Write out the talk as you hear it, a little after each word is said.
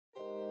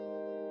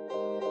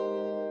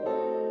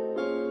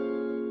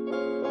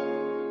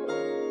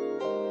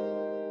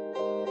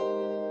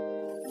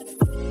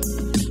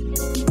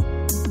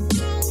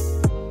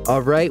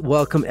All right,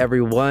 welcome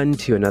everyone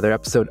to another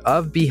episode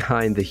of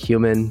Behind the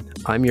Human.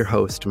 I'm your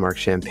host, Mark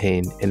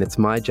Champagne, and it's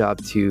my job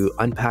to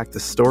unpack the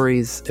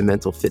stories and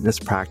mental fitness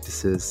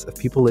practices of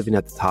people living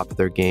at the top of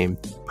their game,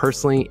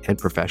 personally and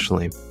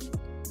professionally.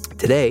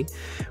 Today,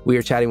 we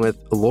are chatting with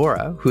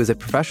Laura, who is a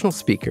professional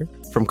speaker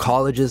from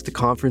colleges to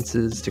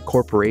conferences to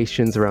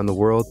corporations around the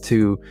world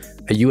to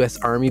a U.S.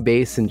 Army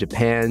base in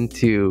Japan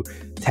to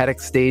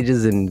TEDx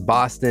stages in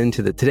Boston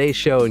to the Today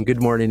Show and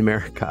Good Morning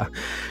America.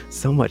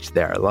 So much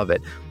there. I love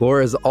it.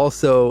 Laura is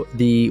also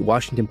the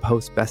Washington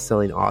Post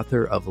bestselling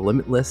author of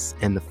Limitless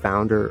and the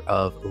founder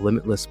of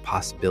Limitless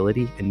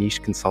Possibility, a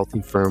niche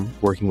consulting firm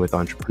working with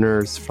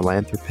entrepreneurs,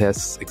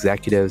 philanthropists,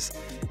 executives,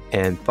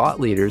 and thought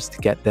leaders to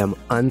get them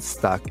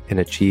unstuck and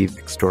achieve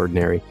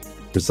extraordinary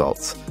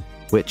results,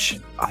 which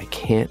I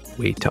can't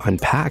wait to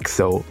unpack.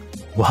 So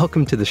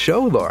welcome to the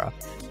show, Laura.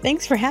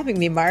 Thanks for having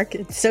me, Mark.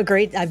 It's so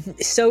great. I've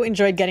so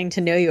enjoyed getting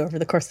to know you over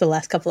the course of the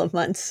last couple of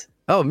months.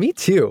 Oh, me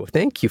too.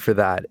 Thank you for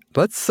that.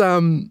 Let's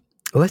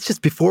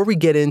just, before we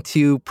get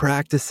into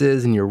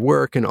practices and your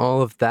work and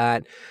all of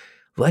that,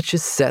 let's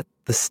just set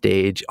the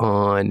stage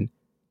on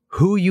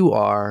who you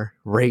are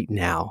right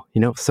now.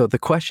 So the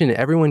question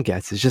everyone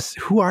gets is just,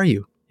 who are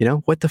you?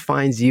 What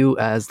defines you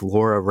as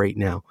Laura right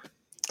now?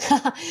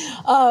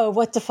 Oh,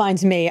 what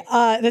defines me?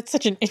 That's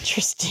such an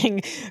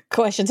interesting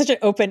question, such an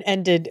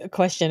open-ended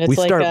question. We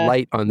start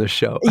light on the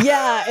show.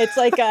 Yeah,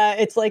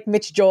 it's like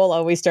Mitch Joel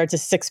always starts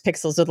at 6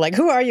 pixels with like,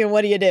 who are you and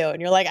what do you do? And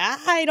you're like,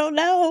 I don't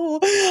know.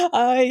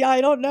 I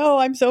don't know.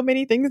 I'm so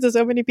many things to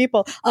so many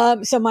people.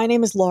 So my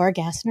name is Laura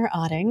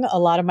Gassner-Otting. A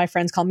lot of my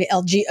friends call me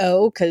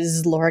LGO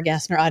because Laura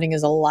Gassner-Otting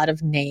is a lot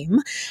of name.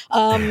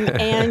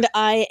 And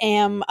I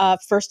am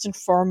first and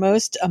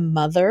foremost a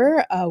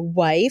mother, a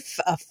wife,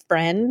 a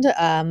friend,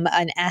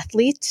 an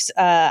athlete.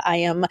 I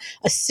am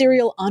a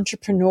serial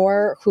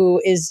entrepreneur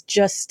who is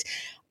just,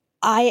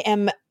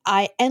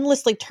 I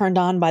endlessly turned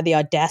on by the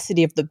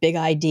audacity of the big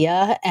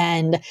idea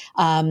and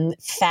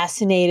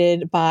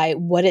fascinated by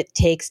what it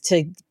takes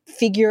to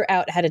figure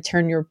out how to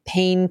turn your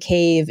pain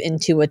cave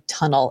into a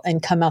tunnel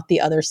and come out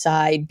the other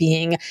side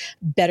being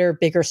better,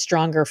 bigger,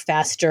 stronger,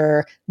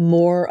 faster,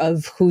 more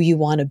of who you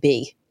want to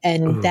be.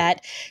 And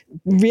that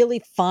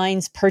really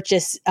finds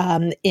purchase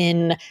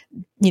in,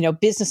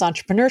 business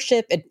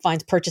entrepreneurship. It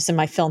finds purchase in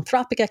my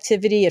philanthropic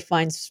activity. It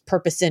finds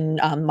purpose in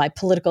my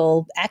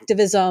political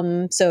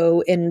activism. So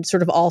in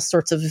sort of all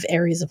sorts of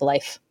areas of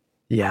life.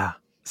 Yeah.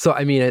 So,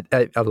 I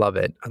love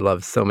it. I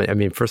love so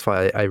many. First of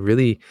all,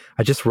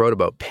 I just wrote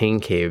about pain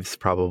caves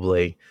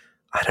probably,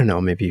 I don't know,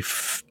 maybe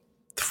 4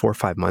 or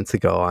 5 months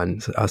ago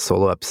on a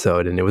solo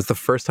episode. And it was the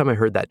first time I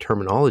heard that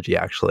terminology,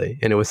 actually.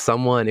 And it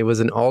was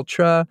an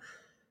ultra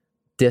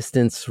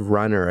distance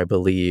runner, I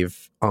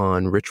believe,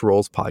 on Rich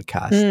Roll's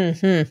podcast.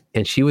 Mm-hmm.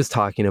 And she was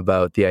talking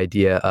about the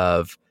idea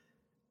of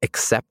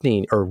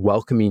accepting or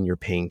welcoming your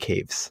pain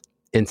caves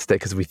instead,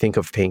 because we think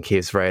of pain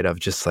caves, right, of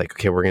just like,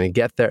 okay, we're going to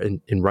get there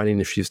and running.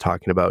 If she was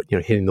talking about,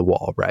 hitting the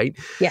wall, right?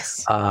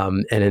 Yes.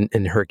 And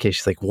in her case,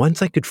 she's like,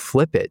 once I could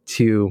flip it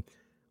to,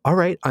 all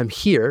right, I'm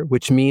here,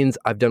 which means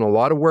I've done a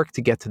lot of work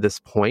to get to this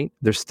point.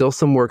 There's still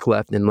some work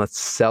left, and let's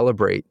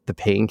celebrate the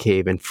pain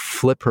cave and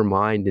flip her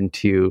mind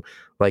into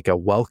like a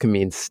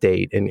welcoming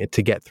state and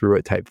to get through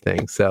it type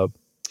thing. So,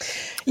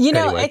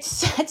 anyway.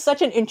 It's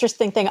such an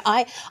interesting thing.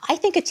 I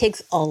think it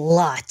takes a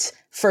lot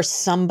for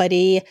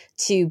somebody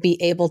to be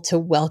able to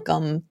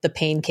welcome the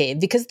pain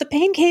cave, because the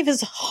pain cave is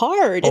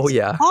hard.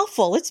 It's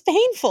awful. It's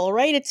painful,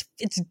 right?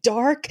 It's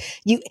dark.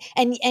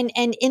 And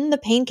in the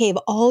pain cave,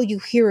 all you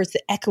hear is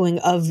the echoing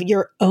of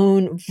your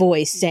own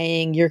voice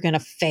saying you're going to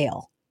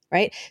fail.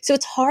 Right. So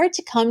it's hard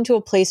to come to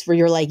a place where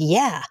you're like,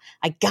 yeah,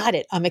 I got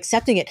it. I'm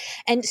accepting it.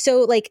 And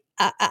so like,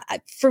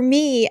 for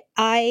me,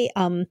 I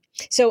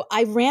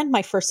ran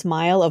my first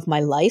mile of my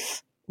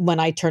life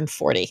when I turned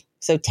 40.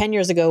 So 10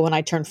 years ago when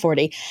I turned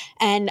 40,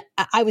 and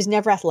I was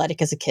never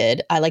athletic as a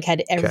kid. I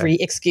had every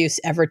excuse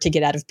ever to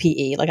get out of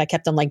PE. I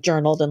kept them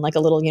journaled in a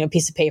little,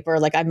 piece of paper.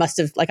 I must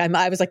have,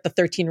 I was the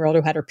 13-year-old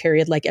who had her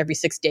period every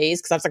 6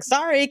 days. Cause I was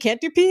sorry,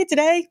 can't do PE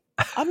today.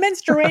 I'm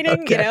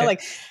menstruating, Okay.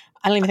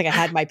 I don't even think I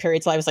had my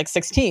period till I was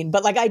 16,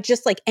 but I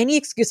just any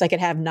excuse I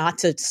could have not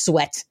to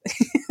sweat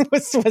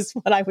was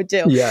what I would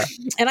do. Yeah.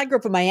 And I grew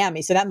up in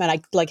Miami, so that meant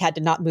I had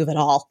to not move at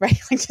all,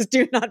 right? Just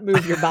do not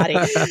move your body.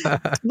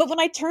 But when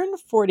I turned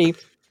 40,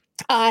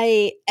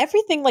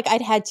 everything,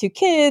 I'd had 2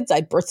 kids,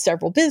 I'd birthed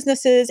several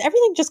businesses,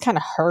 everything just kind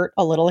of hurt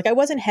a little. I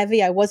wasn't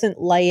heavy, I wasn't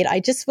light. I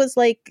just was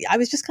I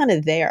was just kind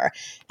of there.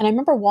 And I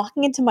remember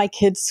walking into my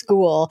kids'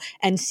 school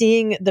and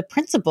seeing the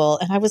principal,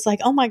 and I was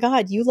like, oh my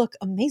God, you look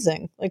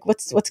amazing.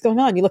 What's going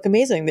on? You look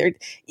amazing.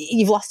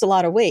 You've lost a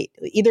lot of weight.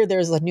 Either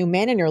there's a new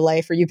man in your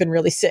life or you've been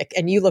really sick,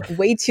 and you look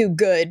way too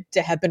good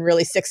to have been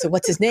really sick. So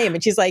what's his name?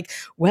 And she's like,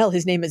 well,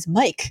 his name is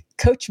Mike,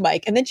 Coach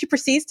Mike. And then she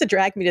proceeds to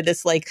drag me to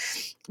this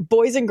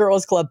Boys and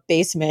Girls Club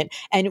basement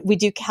and we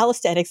do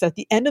calisthenics. At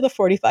the end of the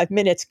 45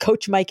 minutes,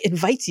 Coach Mike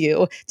invites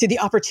you to the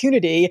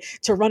opportunity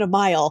to run a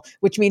mile,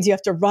 which means you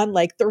have to run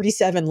like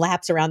 37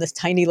 laps around this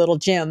tiny little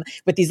gym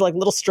with these like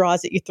little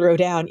straws that you throw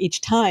down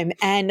each time.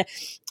 And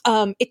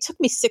it took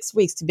me 6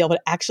 weeks to be able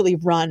to actually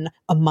run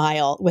a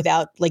mile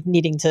without like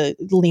needing to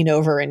lean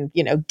over and,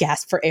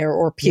 gasp for air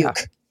or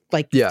puke,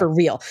 for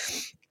real.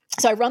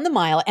 So I run the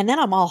mile and then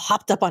I'm all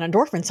hopped up on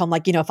endorphins. So I'm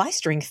like, if I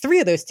string 3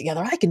 of those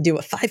together, I can do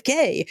a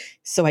 5K.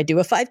 So I do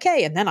a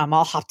 5K and then I'm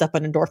all hopped up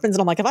on endorphins. And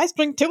I'm like, if I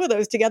string 2 of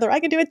those together, I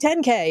can do a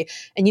 10K.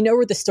 And you know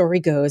where the story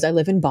goes. I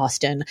live in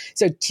Boston.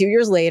 So 2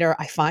 years later,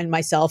 I find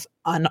myself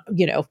on,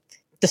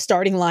 the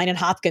starting line in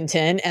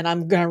Hopkinton, and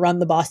I'm going to run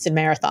the Boston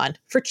Marathon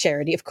for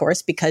charity, of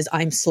course, because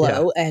I'm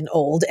slow and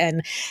old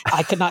and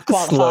I could not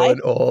qualify. Slow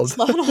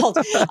and old.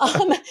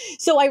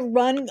 So I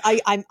run,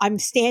 I'm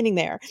standing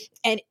there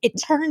and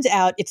it turns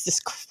out it's this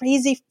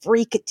crazy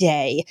freak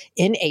day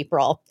in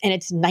April and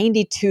it's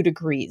 92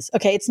 degrees.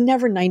 Okay. It's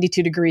never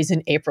 92 degrees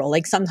in April.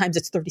 Like sometimes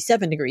it's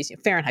 37 degrees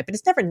Fahrenheit, but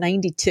it's never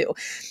 92.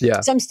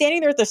 Yeah. So I'm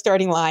standing there at the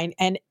starting line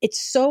and it's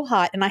so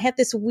hot. And I have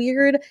this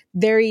weird,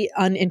 very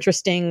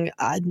uninteresting,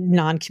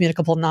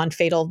 non-communicable,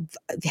 non-fatal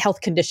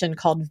health condition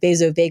called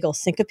vasovagal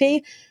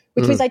syncope,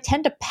 which means I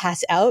tend to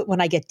pass out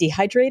when I get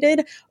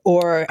dehydrated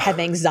or have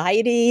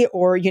anxiety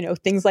or,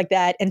 things like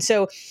that. And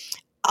so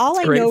all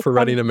I know for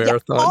running a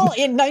marathon, all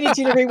in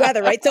 92 degree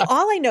weather, right? So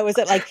all I know is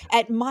that like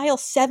at mile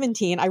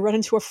 17, I run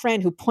into a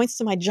friend who points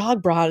to my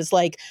jog bra and is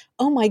like,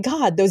 oh my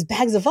God, those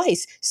bags of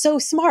ice, so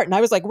smart. And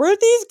I was like, where'd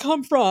these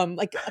come from?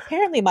 Like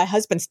apparently my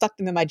husband stuck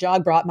them in my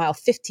jog bra at mile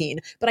 15,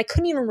 but I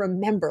couldn't even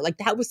remember. Like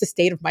that was the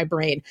state of my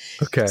brain.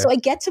 Okay. So I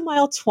get to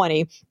mile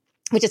 20,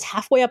 which is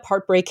halfway up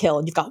Heartbreak Hill.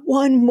 And you've got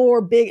one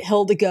more big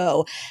hill to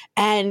go.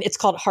 And it's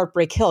called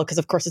Heartbreak Hill because,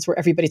 of course, it's where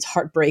everybody's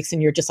heart breaks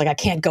and you're just like, I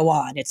can't go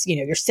on. It's,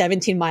 you're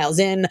 17 miles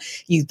in.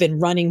 You've been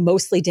running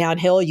mostly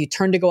downhill. You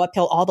turn to go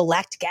uphill. All the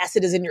lactic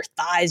acid is in your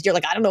thighs. You're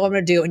like, I don't know what I'm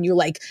going to do. And you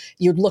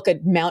look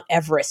at Mount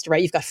Everest,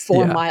 right? You've got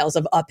 4 miles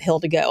of uphill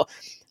to go.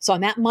 So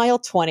I'm at mile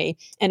 20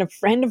 and a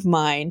friend of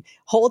mine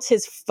holds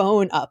his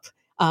phone up.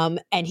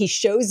 And he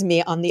shows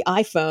me on the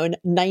iPhone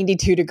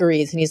 92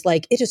 degrees. And he's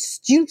like, do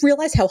you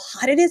realize how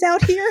hot it is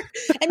out here?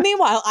 And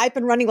meanwhile, I've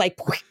been running like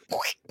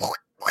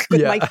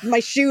with my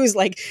shoes,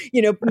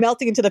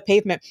 melting into the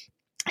pavement.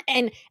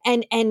 And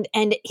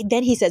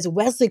then he says,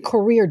 Wesley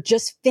Courier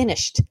just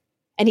finished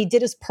and he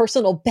did his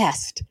personal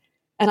best.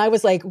 And I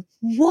was like,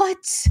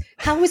 what?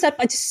 How is that?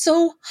 It's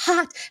so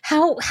hot.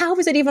 How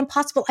is it even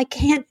possible? I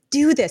can't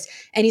do this.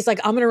 And he's like,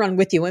 I'm going to run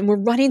with you. And we're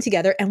running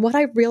together. And what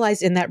I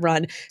realized in that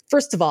run,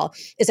 first of all,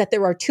 is that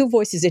there are 2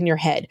 voices in your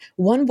head.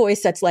 One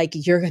voice that's like,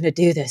 you're going to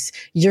do this.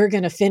 You're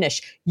going to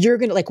finish. You're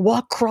going to like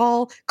walk,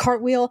 crawl,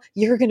 cartwheel.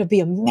 You're going to be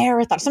a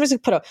marathon. Somebody's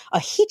going to put a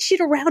heat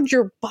sheet around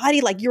your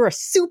body like you're a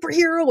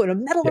superhero and a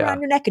medal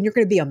around your neck. And you're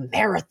going to be a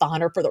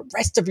marathoner for the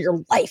rest of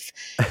your life.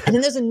 And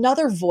then there's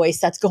another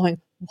voice that's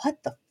going,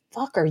 what the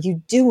fuck are you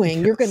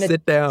doing? You're going to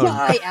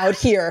die out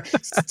here.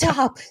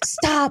 Stop.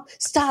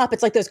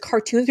 It's like those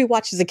cartoons we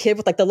watched as a kid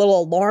with like the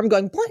little alarm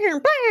going, blah, blah,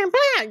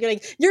 blah. You're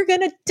like, you're going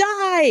to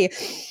die.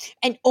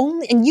 And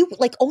only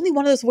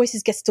one of those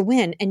voices gets to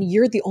win. And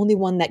you're the only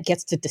one that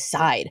gets to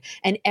decide.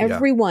 And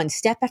everyone,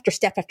 step after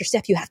step after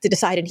step, you have to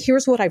decide. And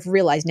here's what I've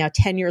realized now,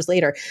 10 years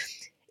later.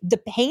 The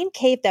pain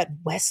cave that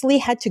Wesley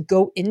had to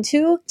go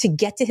into to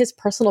get to his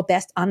personal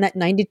best on that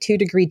 92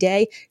 degree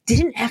day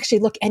didn't actually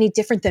look any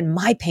different than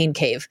my pain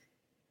cave.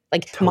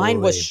 Like mine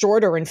was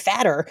shorter and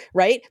fatter,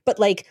 right? But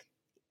like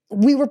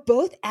we were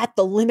both at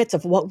the limits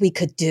of what we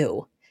could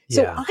do.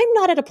 So I'm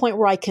not at a point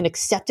where I can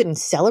accept it and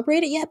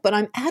celebrate it yet, but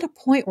I'm at a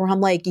point where I'm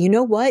like, you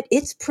know what?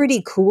 It's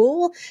pretty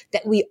cool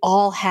that we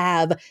all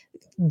have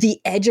the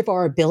edge of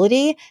our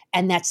ability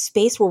and that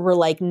space where we're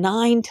like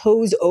 9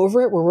 toes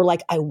over it, where we're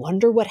like, I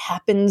wonder what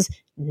happens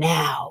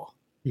now.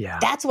 Yeah.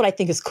 That's what I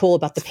think is cool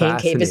about the pain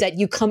cave is that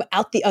you come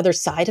out the other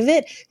side of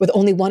it with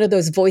only one of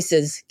those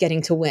voices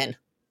getting to win.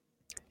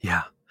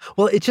 Yeah.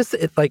 Well,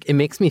 it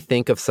makes me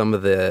think of some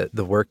of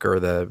the work or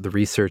the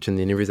research and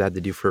the interviews I had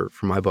to do for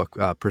my book,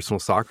 Personal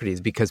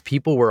Socrates, because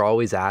people were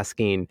always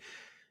asking,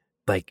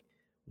 like,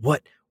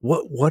 what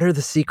are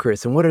the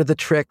secrets and what are the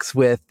tricks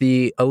with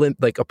the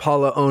like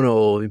Apollo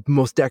Ono,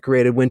 most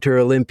decorated Winter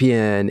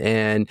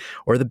Olympian,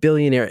 or the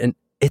billionaire, and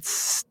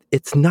it's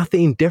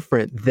nothing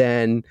different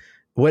than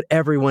what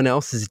everyone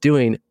else is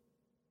doing.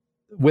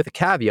 With a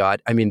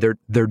caveat, I mean,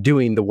 they're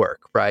doing the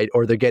work, right?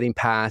 Or they're getting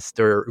past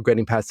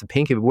the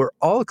pain cave. We're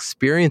all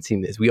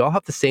experiencing this. We all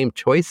have the same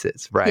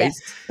choices, right?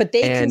 Yes, but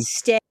they can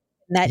stay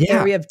in that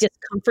area of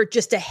discomfort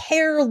just a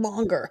hair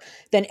longer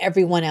than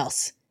everyone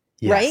else,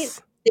 right?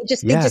 It's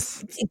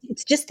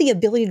just the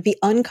ability to be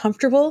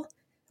uncomfortable,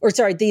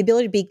 the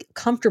ability to be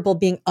comfortable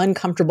being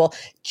uncomfortable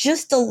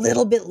just a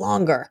little bit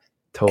longer.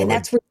 Totally. And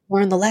that's where you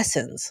learn the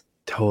lessons.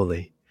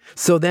 Totally.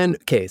 So then,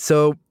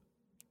 so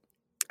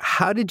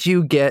how did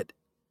you get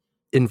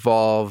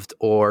involved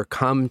or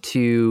come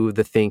to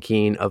the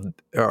thinking of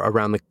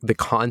around the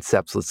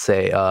concepts, let's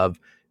say, of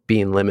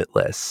being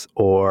limitless,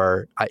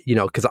 or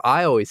because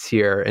I always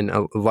hear, and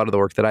a lot of the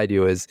work that I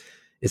do is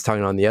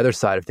talking on the other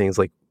side of things,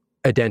 like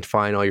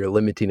identifying all your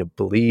limiting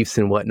beliefs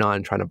and whatnot,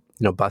 and trying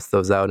to bust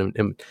those out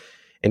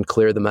and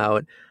clear them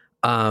out.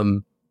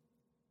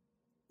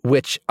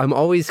 Which I'm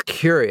always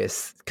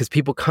curious, because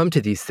people come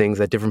to these things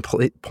at different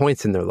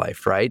points in their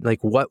life, right? Like,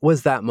 what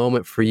was that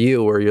moment for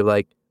you where you're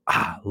like,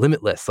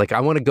 limitless. Like,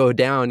 I want to go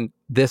down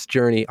this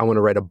journey. I want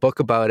to write a book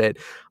about it.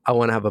 I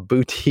want to have a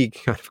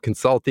boutique kind of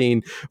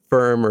consulting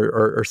firm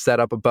or set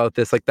up about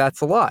this. Like,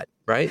 that's a lot,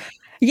 right?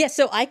 Yeah,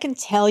 so I can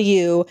tell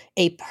you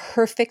a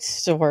perfect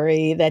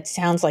story that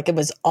sounds like it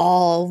was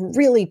all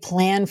really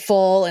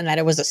planful and that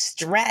it was a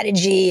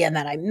strategy and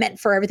that I meant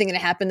for everything to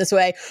happen this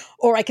way.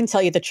 Or I can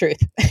tell you the truth.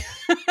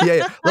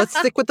 Yeah. Let's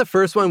stick with the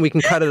first one. We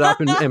can cut it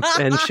up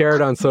and share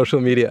it on social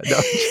media. No,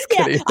 I'm just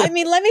kidding. I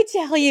mean, let me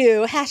tell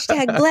you,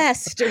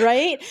 #blessed,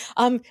 right?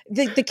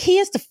 The key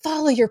is to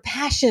follow your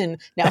passion.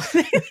 No.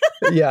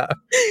 Yeah.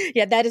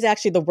 Yeah, that is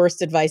actually the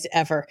worst advice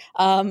ever.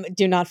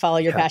 Do not follow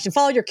your passion.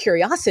 Follow your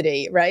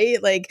curiosity, right?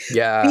 Like,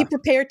 be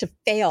prepared to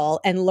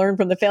fail and learn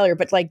from the failure.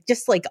 But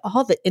just like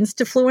all the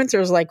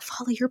Instafluencers, like,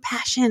 follow your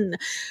passion.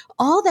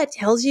 All that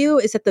tells you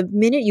is that the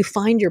minute you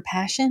find your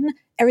passion,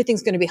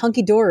 everything's going to be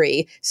hunky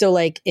dory. So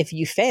like, if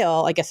you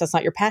fail, I guess that's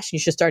not your passion. You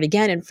should start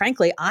again. And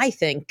frankly, I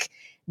think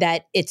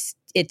that it's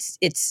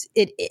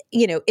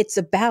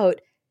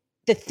about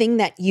the thing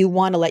that you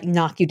want to let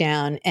knock you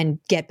down and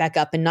get back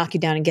up, and knock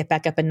you down and get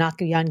back up, and knock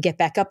you down and get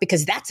back up,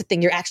 because that's the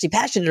thing you're actually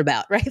passionate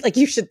about, right? Like,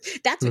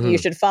 that's what you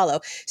should follow.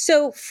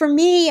 So for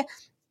me,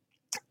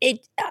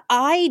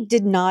 I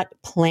did not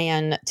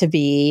plan to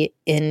be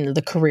in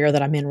the career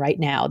that I'm in right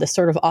now. The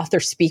sort of author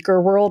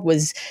speaker world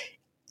was,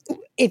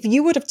 if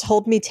you would have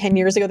told me 10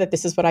 years ago that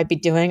this is what I'd be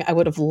doing, I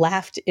would have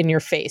laughed in your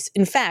face.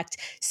 In fact,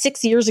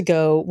 6 years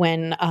ago,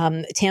 when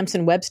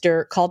Tamsen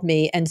Webster called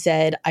me and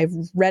said, "I've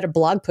read a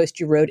blog post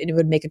you wrote and it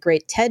would make a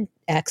great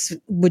TEDx.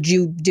 Would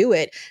you do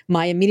it?"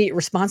 My immediate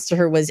response to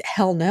her was,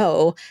 "Hell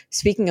no.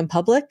 Speaking in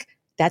public?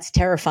 That's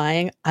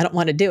terrifying. I don't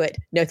want to do it.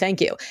 No, thank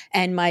you."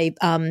 And my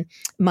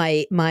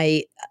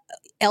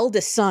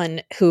eldest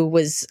son, who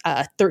was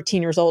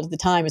 13 years old at the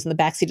time, was in the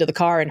backseat of the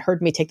car and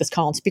heard me take this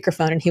call on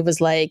speakerphone. And he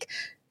was like,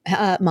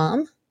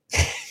 "Mom,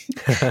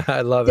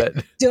 I love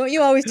it. Don't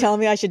you always tell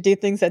me I should do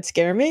things that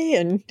scare me?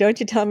 And don't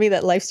you tell me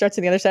that life starts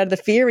on the other side of the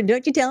fear? And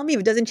don't you tell me if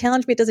it doesn't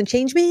challenge me, it doesn't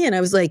change me?" And I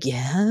was like,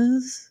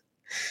 "Yes."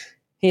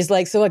 He's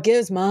like, "So what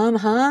gives, Mom,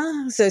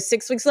 huh?" So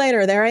 6 weeks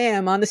later, there I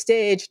am on the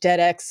stage,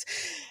 TEDx.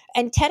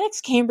 And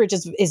TEDx Cambridge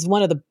is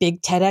one of the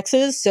big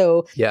TEDx's.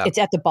 So It's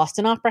at the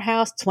Boston Opera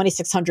House,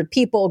 2,600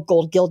 people,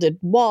 gold gilded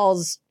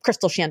walls,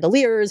 crystal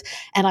chandeliers.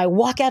 And I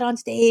walk out on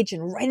stage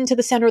and right into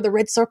the center of the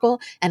red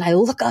circle. And I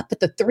look up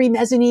at the 3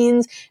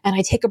 mezzanines and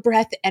I take a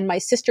breath. And my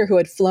sister, who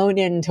had flown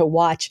in to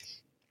watch,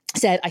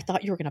 said, "I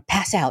thought you were going to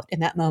pass out in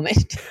that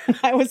moment." And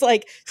I was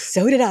like,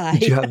 "So did I."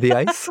 Did you have the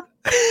ice?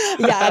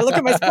 Yeah, I look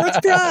at my sports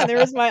bra and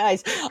there is my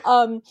ice.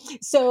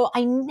 So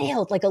I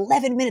nailed like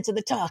 11 minutes of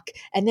the talk.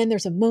 And then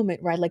there's a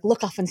moment where I like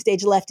look off on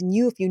stage left, and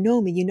if you know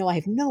me, you know I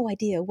have no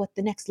idea what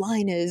the next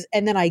line is.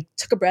 And then I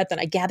took a breath and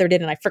I gathered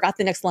it and I forgot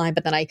the next line,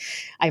 but then I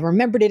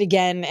remembered it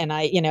again, and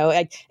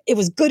it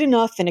was good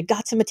enough and it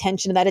got some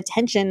attention. And that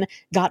attention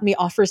got me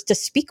offers to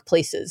speak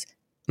places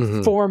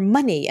for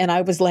money. And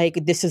I was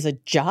like, "This is a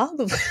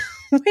job?"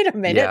 Wait a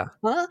minute.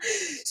 Huh?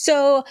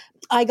 So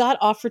I got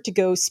offered to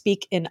go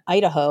speak in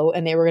Idaho,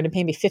 and they were going to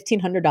pay me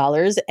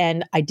 $1,500.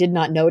 And I did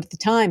not know it at the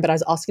time, but I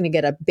was also going to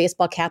get a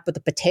baseball cap with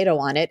a potato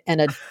on it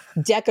and a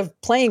deck of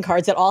playing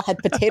cards that all had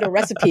potato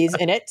recipes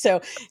in it.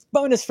 So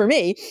bonus for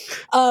me.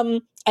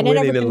 And I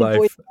never been to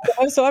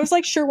Boise, so I was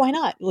like, "Sure, why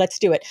not? Let's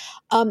do it."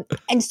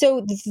 And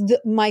so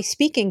my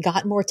speaking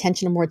got more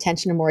attention and more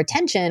attention and more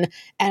attention.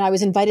 And I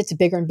was invited to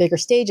bigger and bigger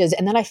stages.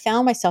 And then I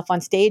found myself on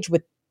stage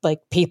with like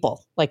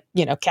people, like,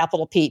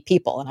 capital P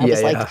people. And I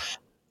was like,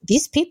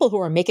 these people who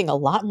are making a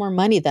lot more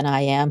money than I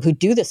am, who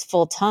do this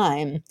full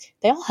time,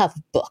 they all have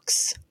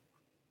books.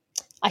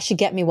 I should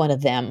get me one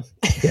of them.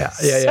 Yeah.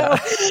 So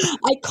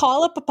I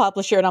call up a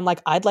publisher and I'm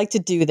like, "I'd like to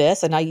do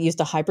this." And I used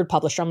a hybrid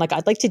publisher. I'm like,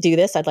 "I'd like to do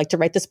this. I'd like to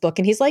write this book."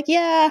 And he's like,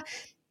 "Yeah,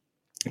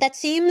 that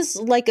seems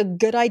like a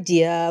good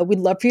idea. We'd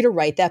love for you to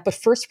write that. But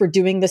first, we're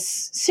doing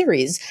this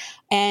series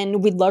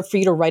and we'd love for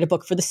you to write a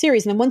book for the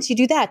series. And then once you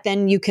do that,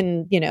 then you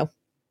can,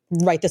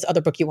 write this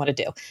other book you want to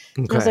do."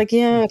 Okay. I was like,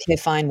 "Yeah, okay,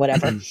 fine,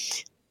 whatever."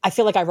 I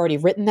feel like I've already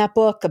written that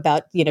book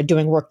about,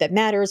 doing work that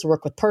matters,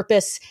 work with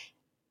purpose.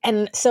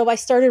 And so I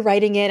started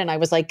writing it, and I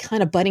was like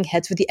kind of butting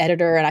heads with the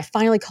editor. And I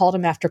finally called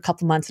him after a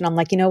couple months, and I'm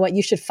like, "You know what?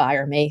 You should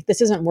fire me.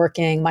 This isn't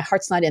working. My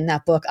heart's not in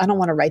that book. I don't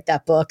want to write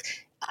that book.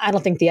 I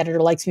don't think the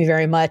editor likes me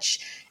very much."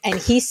 And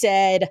he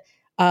said,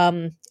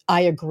 "I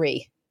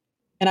agree."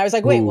 And I was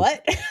like, "Wait,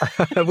 what?"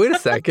 Wait a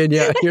second.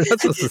 Yeah, you're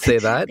not supposed to say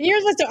that. You're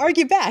supposed to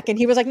argue back. And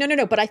he was like,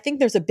 no, but I think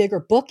there's a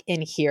bigger book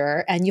in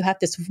here. And you have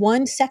this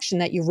one section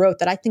that you wrote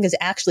that I think is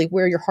actually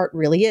where your heart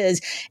really is.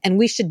 And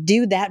we should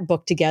do that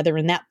book together.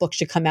 And that book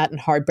should come out in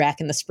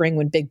hardback in the spring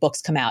when big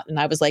books come out.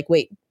 And I was like,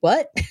 "Wait,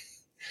 what?"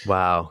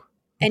 Wow.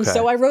 And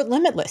so I wrote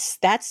Limitless.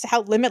 That's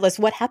how Limitless.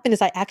 What happened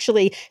is I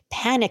actually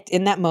panicked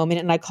in that moment,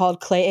 and I called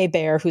Clay A.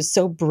 Bear, who's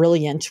so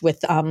brilliant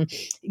with,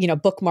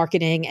 book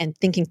marketing and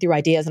thinking through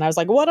ideas. And I was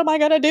like, "What am I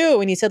going to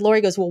do?" And he said,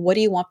 "Lori," goes, "Well, what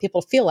do you want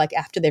people to feel like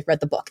after they've read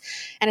the book?"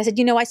 And I said,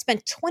 I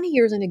spent 20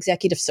 years in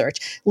executive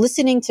search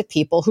listening to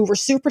people who were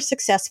super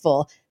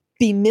successful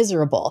be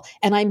miserable.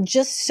 And I'm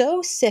just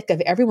so sick of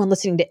everyone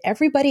listening to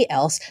everybody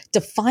else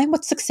define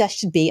what success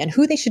should be and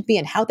who they should be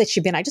and how they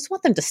should be. And I just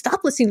want them to stop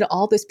listening to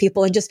all those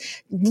people and just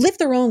live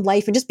their own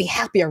life and just be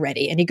happy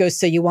already. And he goes,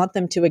 "So you want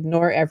them to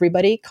ignore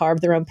everybody,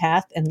 carve their own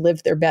path, and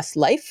live their best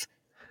life?"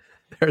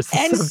 Limitless,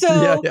 had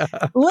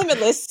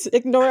to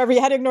ignore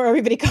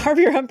everybody, carve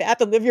your own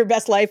path, and live your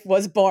best life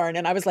was born.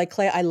 And I was like,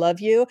 "Clay, I love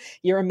you.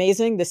 You're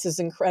amazing. This is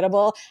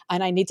incredible.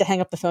 And I need to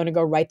hang up the phone and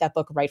go write that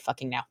book right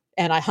fucking now."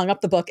 And I hung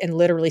up the book, and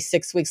literally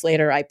 6 weeks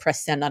later, I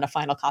pressed send on a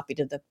final copy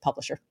to the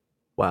publisher.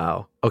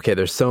 Wow. Okay.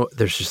 There's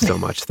just so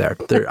much there.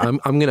 I'm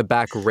going to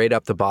back right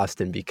up to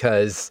Boston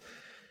because,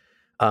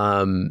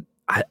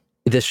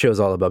 this show is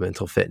all about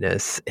mental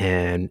fitness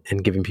and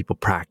giving people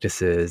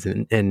practices,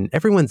 and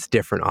everyone's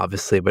different,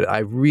 obviously, but I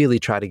really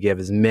try to give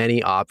as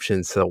many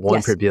options so that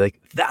one could be like,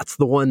 that's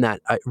the one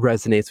that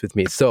resonates with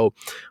me. So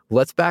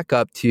let's back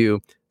up to,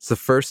 it's the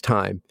first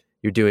time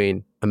you're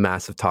doing a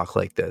massive talk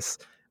like this.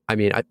 I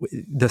mean,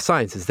 the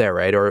science is there,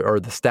 right? Or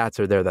the stats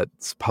are there that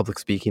public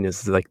speaking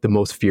is like the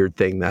most feared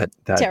thing that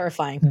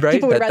terrifying. Right?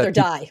 People would rather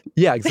die.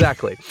 Yeah,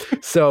 exactly.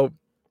 So,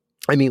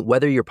 I mean,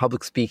 whether you're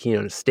public speaking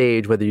on a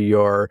stage, whether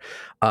you're,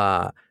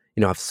 have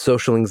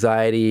social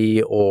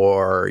anxiety,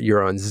 or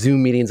you're on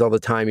Zoom meetings all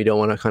the time, you don't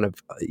want to kind of,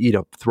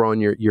 throw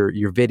in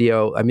your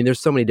video. I mean, there's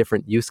so many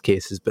different use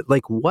cases, but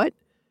like, what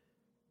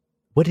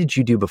did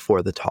you do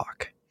before the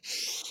talk?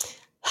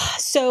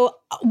 So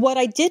what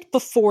I did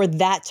before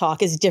that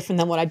talk is different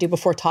than what I do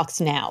before talks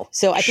now.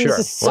 So I think this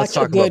is such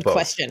a good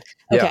question.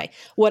 Okay.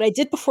 What I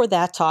did before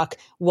that talk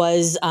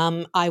was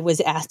I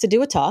was asked to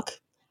do a talk.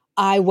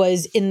 I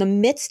was in the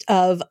midst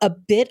of a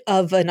bit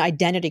of an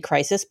identity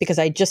crisis because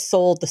I just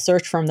sold the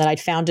search firm that I'd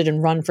founded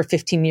and run for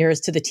 15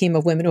 years to the team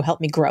of women who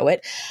helped me grow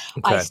it.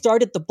 Okay. I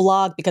started the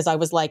blog because I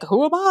was like,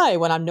 who am I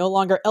when I'm no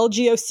longer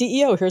LGO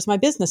CEO? Here's my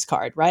business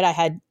card, right? I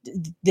had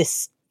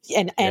this,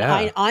 and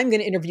I'm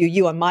going to interview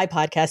you on my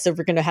podcast. So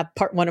we're going to have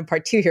part 1 and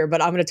part 2 here,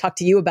 but I'm going to talk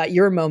to you about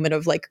your moment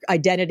of like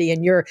identity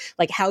and your,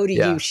 like, how do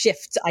you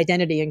shift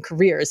identity and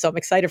careers? So I'm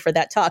excited for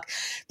that talk.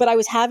 But I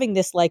was having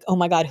this like, oh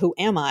my God, who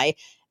am I?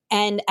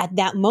 And at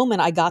that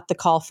moment, I got the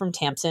call from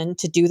Tamsin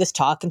to do this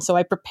talk. And so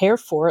I prepare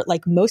for it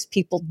like most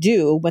people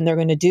do when they're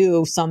going to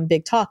do some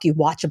big talk. You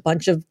watch a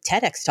bunch of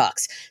TEDx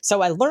talks.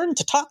 So I learned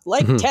to talk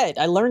like TED.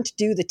 I learned to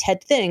do the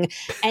TED thing.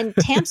 And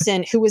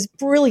Tamsin, who was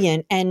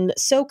brilliant and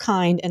so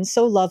kind and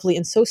so lovely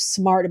and so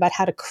smart about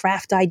how to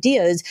craft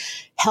ideas,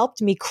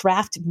 helped me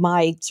craft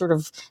my sort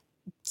of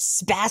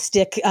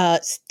spastic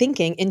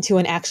thinking into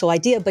an actual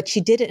idea, but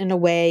she did it in a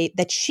way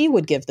that she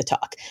would give the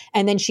talk.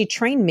 And then she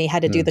trained me how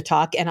to do the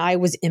talk, and I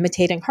was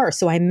imitating her.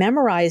 So I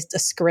memorized a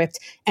script,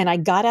 and I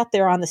got out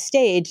there on the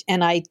stage,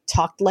 and I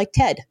talked like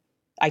TED.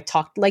 I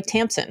talked like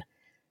Tamsin.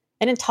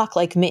 I didn't talk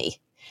like me.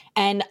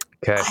 And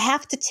I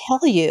have to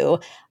tell you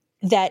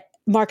that,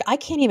 Mark, I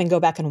can't even go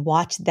back and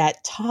watch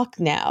that talk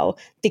now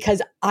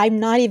because I'm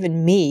not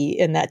even me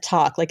in that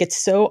talk. Like, it's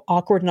so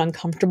awkward and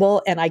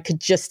uncomfortable. And I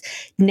could just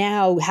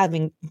now,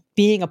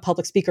 being a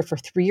public speaker for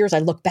 3 years, I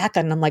look back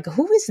on it and I'm like,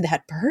 who is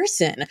that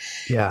person?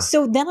 Yeah.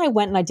 So then I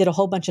went and I did a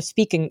whole bunch of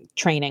speaking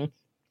training,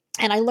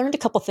 and I learned a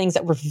couple things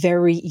that were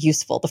very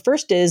useful. The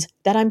first is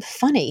that I'm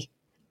funny.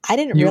 I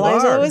didn't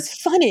realize I was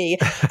funny.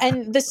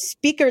 And the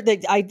speaker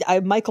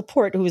that Michael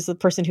Port, who was the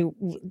person who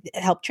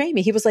helped train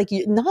me, he was like,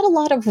 not a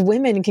lot of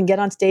women can get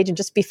on stage and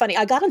just be funny.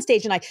 I got on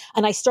stage and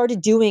I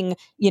started doing,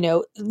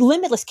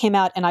 Limitless came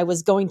out, and I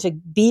was going to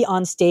be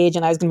on stage,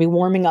 and I was going to be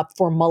warming up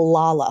for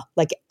Malala,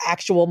 like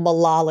actual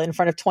Malala, in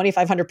front of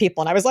 2,500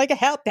 people. And I was like,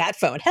 help, Bat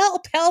Phone,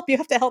 help, you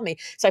have to help me.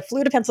 So I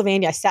flew to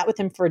Pennsylvania. I sat with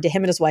him for a day,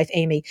 him and his wife,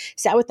 Amy,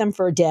 sat with them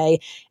for a day.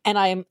 And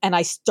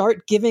I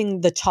start giving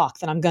the talk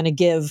that I'm going to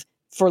give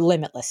for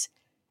Limitless.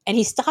 And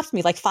he stops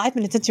me like 5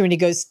 minutes into it, and he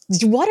goes,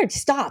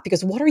 stop,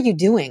 because what are you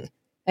doing?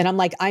 And I'm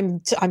like,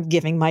 I'm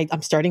starting my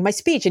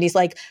speech. And he's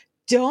like,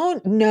 I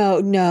don't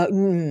know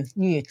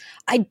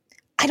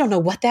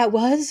what that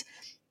was,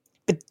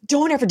 but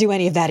don't ever do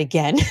any of that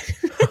again.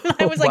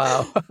 I was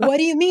like, what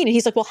do you mean? And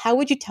he's like, well, how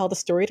would you tell the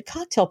story at a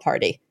cocktail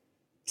party?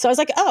 So I was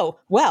like, oh,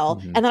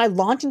 well, and then I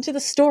launched into the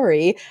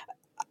story,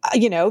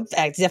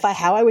 as if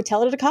how I would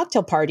tell it at a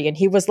cocktail party. And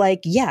he was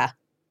like, yeah,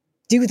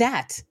 do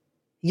that.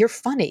 You're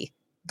funny.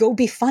 Go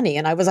be funny.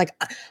 And I was like,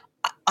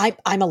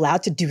 I'm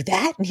allowed to do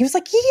that? And he was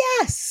like,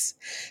 yes.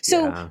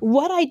 So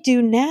what I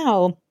do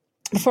now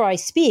before I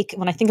speak,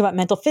 when I think about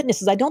mental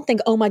fitness, is I don't think,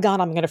 oh my God,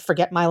 I'm going to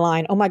forget my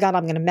line. Oh my God,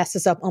 I'm going to mess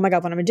this up. Oh my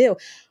God, what I'm going to do?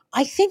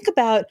 I think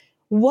about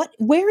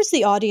where is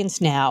the audience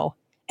now?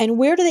 And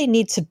where do they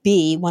need to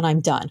be when I'm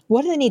done?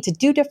 What do they need to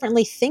do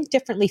differently, think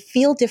differently,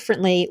 feel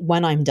differently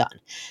when I'm done?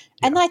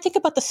 And then I think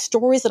about the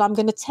stories that I'm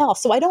going to tell.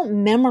 So I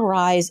don't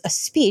memorize a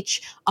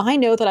speech. I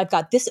know that I've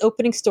got this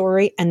opening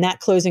story and that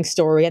closing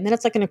story. And then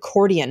it's like an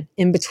accordion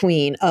in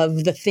between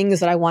of the things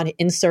that I want to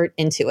insert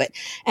into it.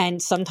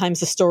 And sometimes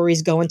the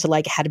stories go into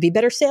like how to be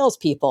better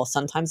salespeople.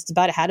 Sometimes it's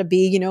about how to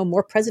be,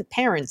 more present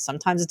parents.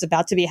 Sometimes it's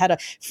about to be how to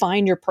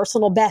find your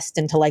personal best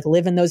and to like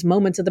live in those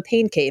moments of the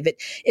pain cave.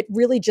 It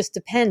really just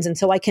depends. And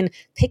so I can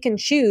pick and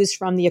choose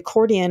from the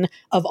accordion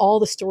of all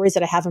the stories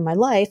that I have in my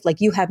life,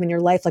 like you have in your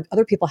life, like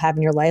other people have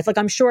in your life. Like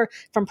I'm sure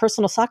from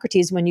Personal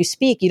Socrates, when you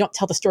speak, you don't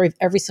tell the story of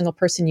every single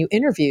person you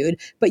interviewed,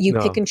 but you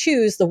pick and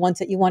choose the ones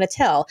that you want to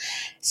tell.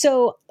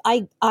 So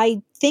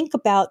I think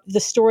about the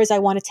stories I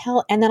want to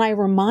tell, and then I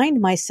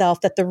remind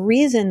myself that the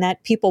reason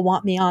that people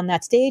want me on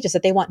that stage is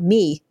that they want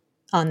me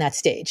on that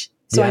stage.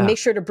 So I make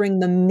sure to bring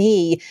the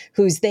me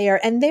who's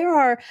there. And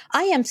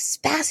I am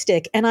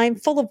spastic and I'm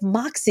full of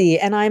moxie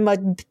and I'm a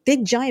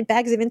big giant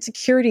bags of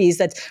insecurities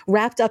that's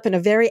wrapped up in a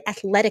very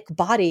athletic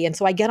body. And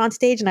so I get on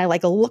stage and I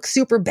like look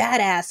super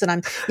badass and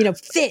I'm,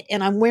 fit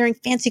and I'm wearing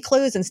fancy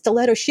clothes and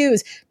stiletto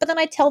shoes. But then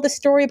I tell the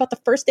story about the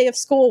first day of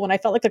school when I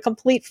felt like a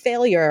complete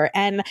failure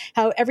and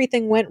how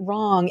everything went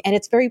wrong. And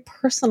it's very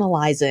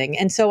personalizing.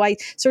 And so I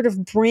sort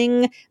of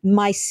bring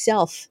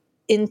myself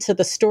into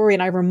the story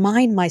and I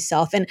remind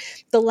myself. And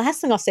the last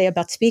thing I'll say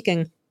about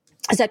speaking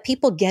is that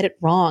people get it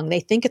wrong.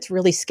 They think it's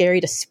really scary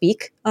to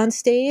speak on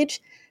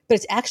stage, but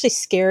it's actually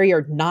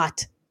scarier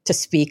not to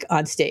speak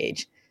on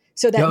stage.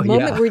 So that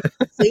moment where you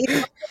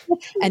say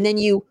and then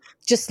you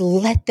just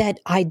let that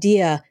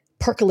idea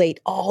percolate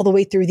all the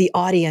way through the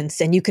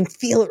audience and you can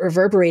feel it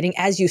reverberating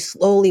as you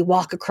slowly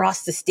walk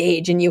across the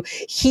stage and you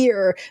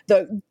hear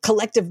the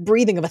collective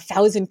breathing of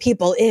 1,000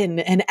 people in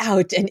and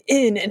out and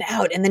in and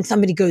out. And then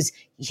somebody goes,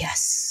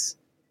 yes.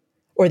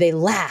 Or they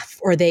laugh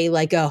or they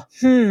like go,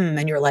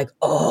 and you're like,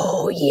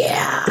 oh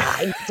yeah,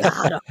 I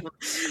got him.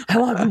 I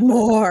want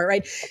more,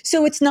 right?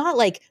 So it's not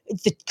like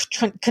the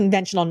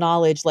conventional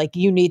knowledge, like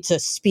you need to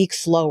speak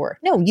slower.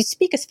 No, you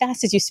speak as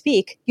fast as you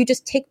speak. You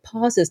just take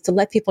pauses to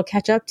let people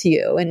catch up to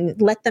you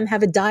and let them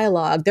have a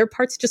dialogue. Their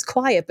part's just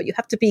quiet, but you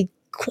have to be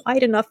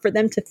quiet enough for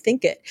them to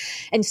think it.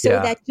 And so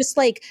that just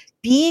like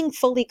being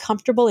fully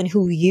comfortable in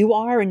who you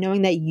are and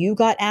knowing that you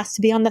got asked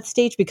to be on that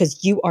stage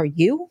because you are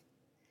you.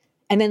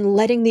 And then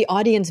letting the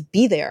audience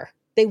be there.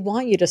 They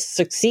want you to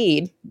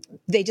succeed.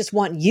 They just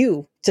want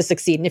you to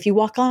succeed. And if you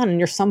walk on and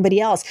you're somebody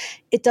else,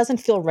 it doesn't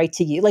feel right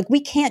to you. Like we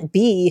can't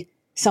be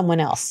someone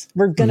else.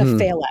 We're going to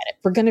fail at it.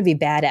 We're going to be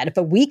bad at it,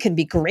 but we can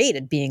be great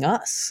at being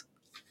us.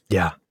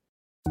 Yeah.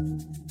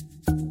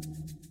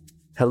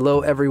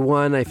 Hello,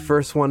 everyone. I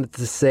first wanted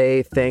to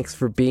say thanks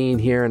for being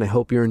here, and I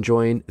hope you're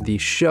enjoying the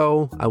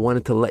show. I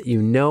wanted to let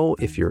you know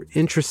if you're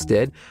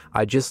interested,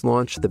 I just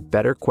launched the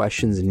Better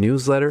Questions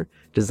newsletter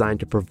designed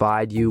to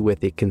provide you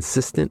with a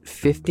consistent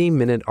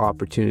 15-minute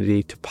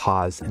opportunity to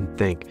pause and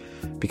think,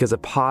 because a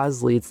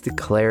pause leads to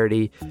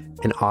clarity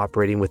and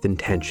operating with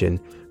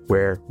intention,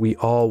 where we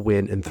all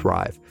win and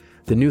thrive.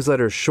 The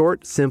newsletter is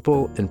short,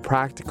 simple, and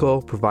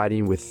practical, providing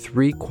you with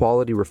 3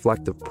 quality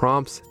reflective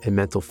prompts and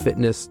mental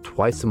fitness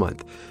twice a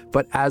month.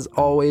 But as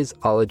always,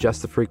 I'll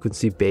adjust the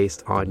frequency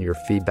based on your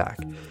feedback.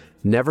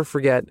 Never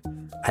forget,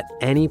 at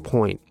any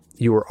point,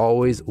 you are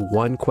always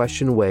one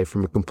question away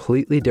from a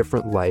completely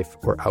different life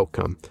or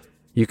outcome.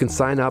 You can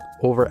sign up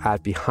over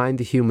at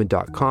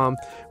BehindTheHuman.com,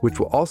 which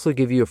will also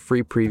give you a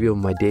free preview of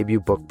my debut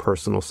book,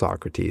 Personal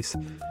Socrates.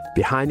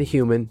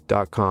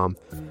 BehindTheHuman.com.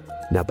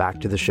 Now back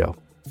to the show.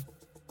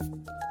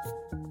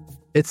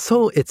 It's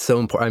so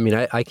important. I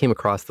mean, I came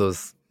across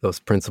those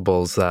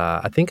principles.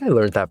 I think I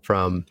learned that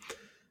from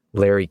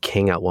Larry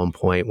King at one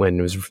point when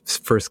it was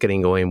first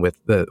getting going with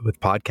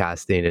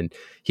podcasting, and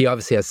he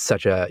obviously has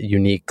such a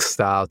unique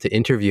style to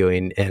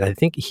interviewing. And I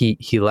think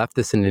he left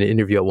this in an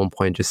interview at one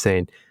point, just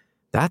saying,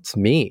 "That's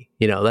me.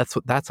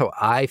 That's how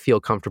I feel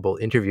comfortable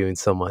interviewing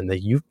someone.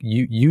 That you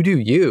do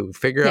you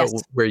figure out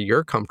where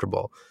you're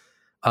comfortable."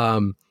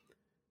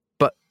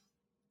 But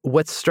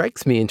what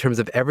strikes me in terms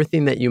of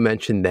everything that you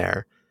mentioned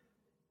there,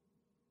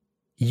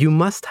 you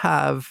must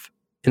have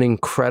an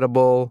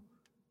incredible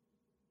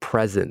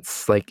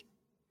presence, like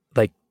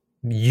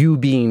you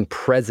being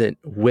present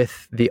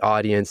with the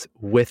audience,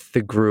 with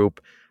the group.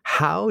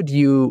 How do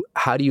you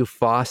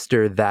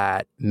foster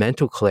that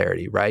mental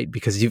clarity, right?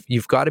 Because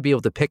you've got to be able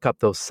to pick up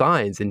those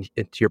signs and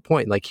to your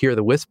point, like hear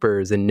the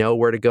whispers and know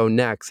where to go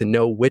next and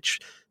know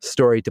which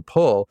story to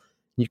pull.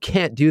 You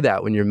can't do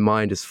that when your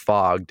mind is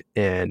fogged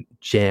and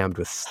jammed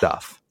with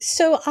stuff.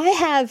 So I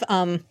have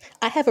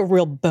a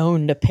real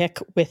bone to pick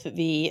with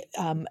the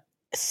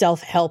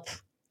self-help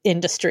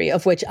industry,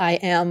 of which I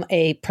am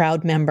a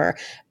proud member.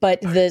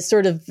 But the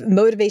sort of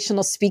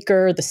motivational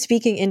speaker, the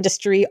speaking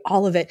industry,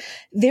 all of it,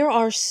 there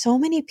are so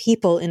many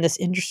people in this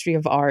industry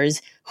of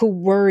ours who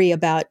worry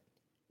about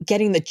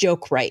getting the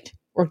joke right,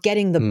 or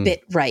getting the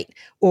bit right,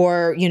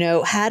 or,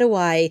 how do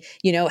I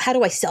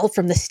sell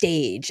from the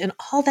stage and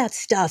all that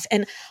stuff.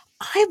 And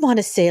I want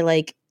to say,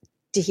 like,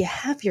 do you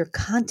have your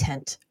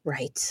content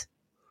right?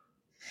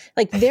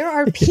 Like there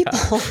are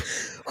people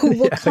who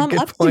will come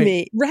up to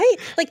me, right?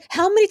 Like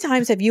how many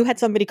times have you had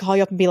somebody call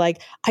you up and be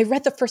like, I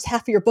read the first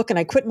half of your book and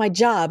I quit my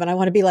job. And I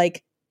want to be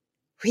like,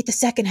 read the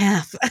second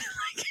half.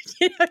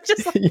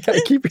 Just like,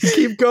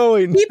 keep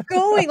going. Keep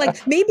going.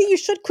 Like maybe you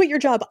should quit your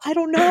job. I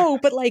don't know.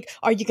 But like,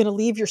 are you going to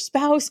leave your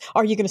spouse?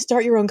 Are you going to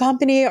start your own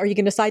company? Are you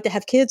going to decide to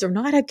have kids or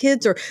not have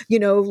kids? Or,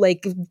 move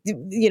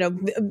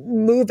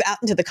out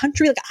into the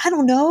country? Like, I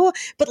don't know.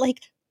 But like,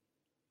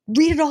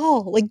 read it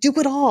all, like do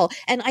it all.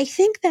 And I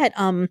think that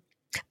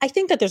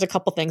there's a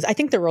couple things. I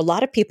think there are a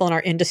lot of people in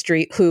our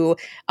industry who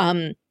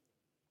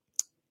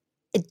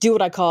do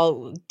what I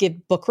call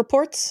give book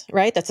reports,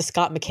 right? That's a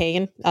Scott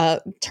McKay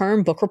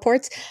term, book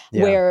reports,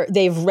 where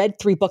they've read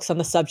 3 books on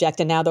the subject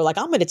and now they're like,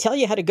 I'm going to tell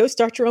you how to go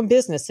start your own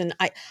business. And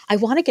I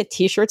want to get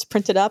t-shirts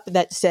printed up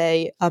that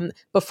say,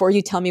 before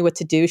you tell me what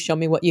to do, show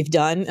me what you've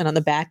done. And on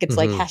the back, it's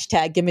like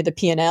hashtag give me the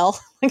P&L.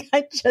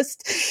 Like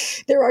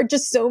there are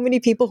just so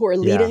many people who are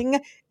leading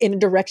in a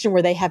direction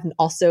where they have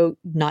also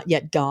not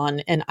yet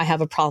gone. And I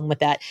have a problem with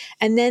that.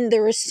 And then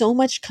there is so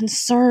much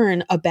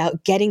concern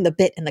about getting the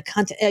bit and the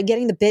content,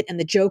 getting the bit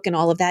and the joke and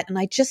all of that. And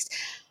I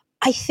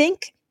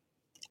think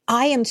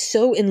I am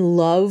so in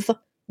love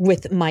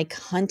with my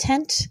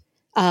content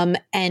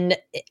and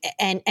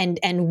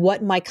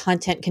what my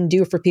content can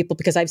do for people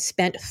because I've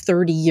spent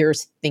 30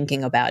 years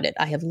thinking about it.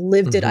 I have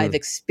lived it. I've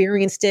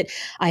experienced it.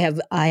 I have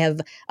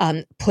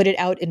put it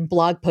out in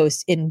blog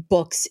posts, in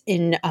books,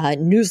 in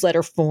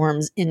newsletter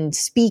forms, in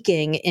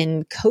speaking,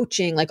 in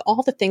coaching, like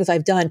all the things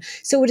I've done.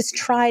 So it is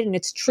tried and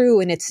it's true.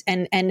 And it's,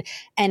 and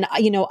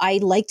I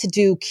like to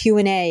do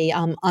Q&A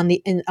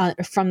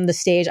from the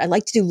stage. I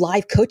like to do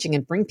live coaching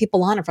and bring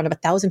people on in front of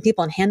 1,000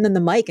 people and hand them the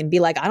mic and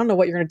be like, I don't know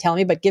what you're going to tell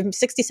me, but give them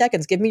 60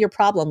 seconds. Give me your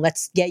problem.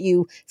 Let's get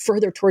you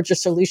further towards your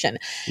solution.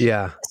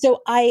 Yeah.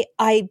 So I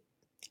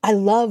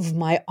love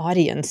my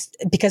audience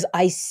because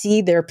I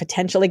see their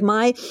potential. Like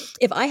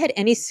if I had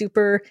any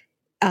super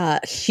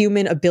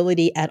human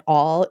ability at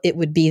all, it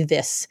would be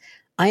this.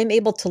 I am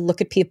able to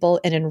look at people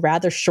and in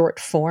rather short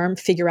form,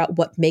 figure out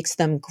what makes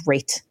them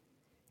great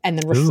and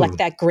then reflect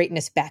that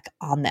greatness back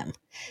on them.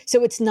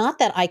 So it's not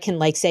that I can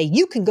like say,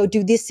 you can go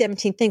do these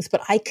 17 things, but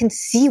I can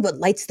see what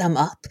lights them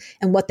up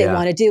and what they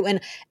want to do.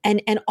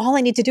 And all I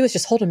need to do is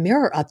just hold a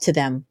mirror up to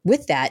them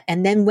with that.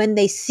 And then when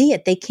they see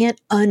it, they can't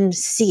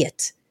unsee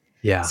it.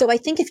 Yeah. So I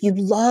think if you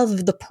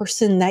love the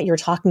person that you're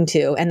talking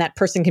to, and that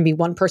person can be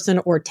one person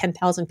or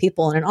 10,000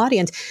 people in an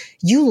audience,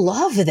 you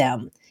love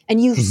them.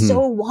 And you so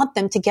want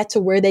them to get to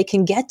where they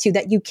can get to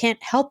that you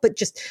can't help but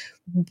just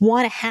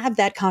want to have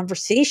that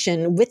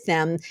conversation with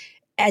them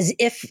as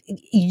if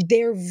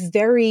their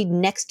very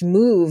next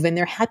move and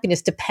their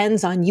happiness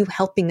depends on you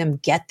helping them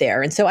get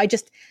there. And so I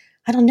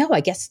don't know. I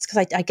guess it's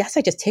because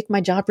I just take my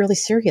job really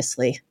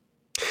seriously.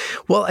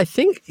 Well, I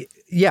think,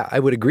 I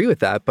would agree with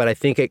that. But I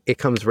think it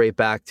comes right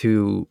back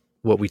to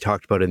what we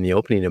talked about in the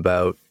opening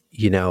about,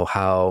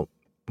 how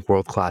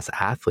world-class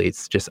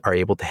athletes just are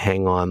able to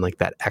hang on like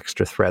that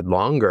extra thread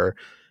longer.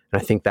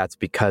 And I think that's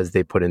because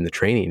they put in the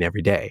training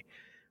every day,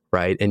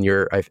 right? And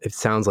it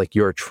sounds like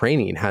your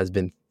training has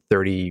been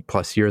 30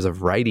 plus years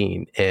of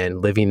writing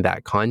and living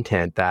that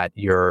content, that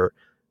you're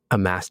a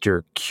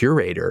master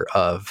curator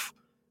of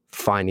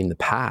finding the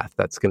path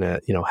that's going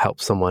to, help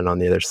someone on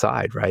the other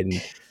side, right?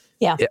 And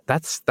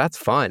that's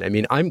fun. I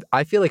mean,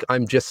 I feel like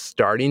I'm just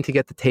starting to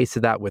get the taste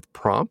of that with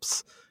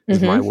prompts,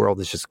 because my world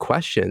is just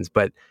questions.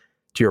 But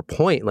to your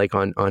point, like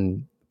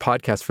on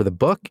podcasts for the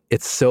book,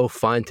 it's so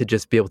fun to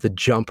just be able to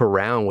jump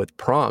around with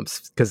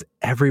prompts because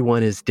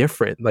everyone is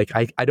different. Like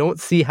I don't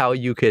see how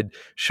you could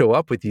show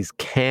up with these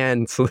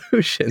canned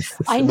solutions.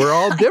 We're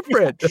all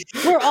different.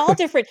 We're all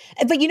different.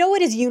 But you know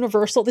what is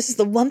universal? This is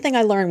the one thing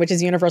I learned, which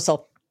is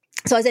universal.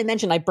 So as I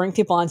mentioned, I bring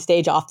people on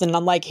stage often and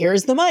I'm like,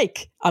 here's the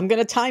mic. I'm going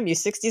to time you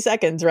 60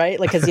 seconds, right?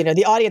 Like, because,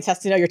 the audience has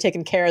to know you're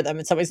taking care of them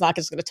and somebody's not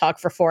just going to talk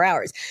for 4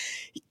 hours.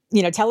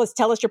 Tell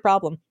us your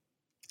problem.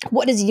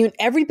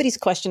 Everybody's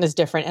question is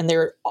different, and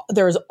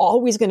there's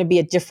always going to be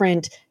a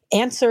different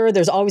answer.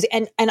 There's always,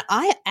 and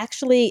I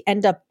actually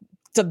end up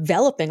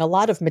developing a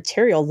lot of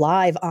material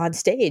live on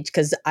stage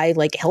because I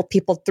like help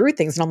people through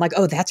things, and I'm like,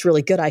 oh, that's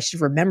really good. I should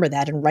remember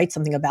that and write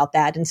something about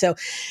that. And so,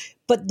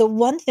 but the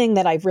one thing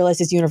that I've realized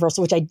is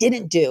universal, which I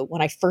didn't do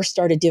when I first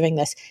started doing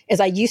this,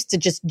 is I used to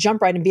just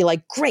jump right and be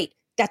like, great,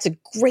 that's a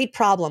great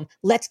problem.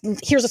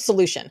 Here's a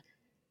solution.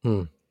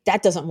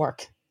 That doesn't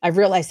work. I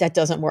realized that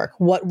doesn't work.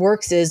 What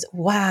works is,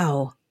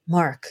 wow,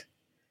 Mark,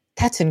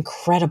 that's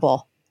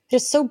incredible.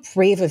 Just so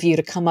brave of you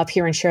to come up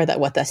here and share that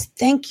with us.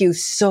 Thank you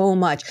so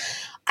much.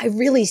 I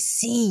really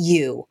see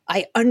you.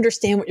 I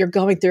understand what you're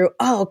going through.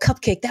 Oh,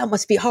 Cupcake, that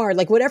must be hard.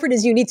 Like whatever it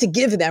is you need to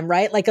give them,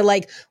 right?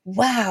 Like,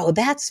 wow,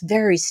 that's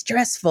very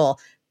stressful.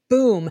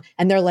 boom.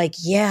 And they're like,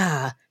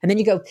 yeah. And then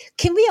you go,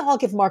 can we all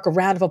give Mark a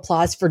round of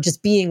applause for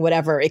just being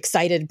whatever,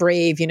 excited,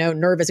 brave,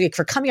 nervous,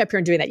 for coming up here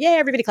and doing that? Yeah,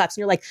 everybody claps.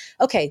 And you're like,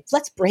 okay,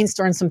 let's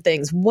brainstorm some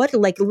things.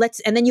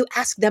 And then you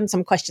ask them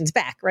some questions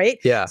back, right?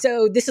 Yeah.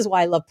 So this is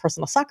why I love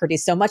Personal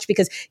Socrates so much,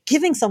 because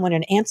giving someone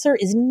an answer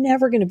is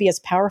never going to be as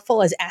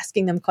powerful as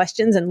asking them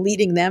questions and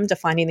leading them to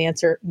finding the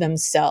answer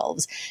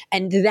themselves.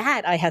 And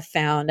that I have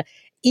found,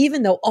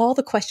 even though all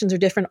the questions are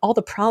different, all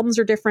the problems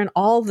are different,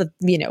 all the,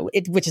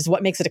 which is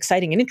what makes it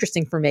exciting and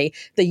interesting for me,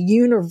 the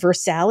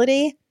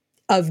universality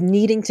of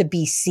needing to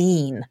be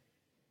seen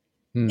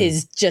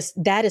is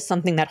that is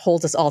something that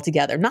holds us all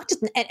together. Not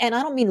just, and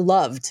I don't mean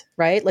loved,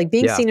 right? Like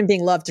being seen and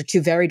being loved are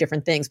two very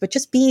different things, but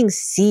just being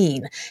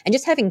seen and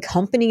just having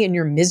company in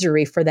your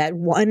misery for that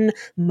one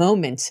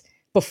moment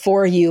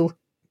before you,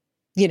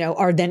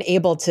 are then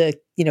able to,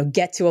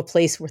 get to a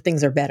place where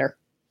things are better.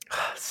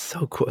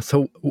 So cool.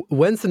 So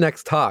when's the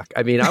next talk?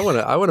 I mean, I want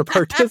to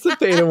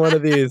participate in one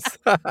of these.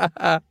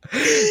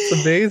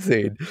 It's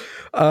amazing.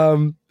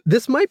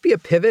 This might be a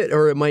pivot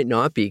or it might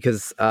not be,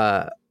 because,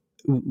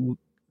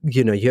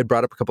 you had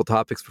brought up a couple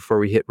topics before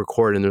we hit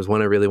record, and there's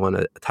one I really want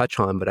to touch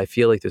on, but I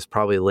feel like there's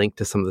probably a link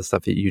to some of the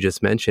stuff that you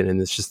just mentioned.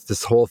 And it's just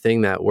this whole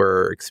thing that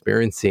we're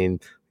experiencing,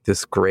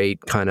 this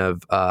great kind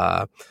of,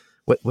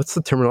 what's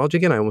the terminology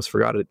again? I almost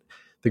forgot it.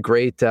 The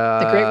great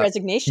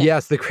resignation.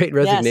 Yes, the great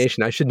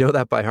resignation. Yes. I should know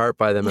that by heart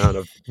by the amount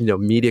of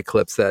media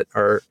clips that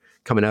are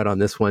coming out on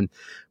this one.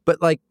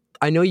 But like,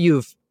 I know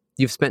you've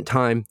spent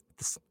time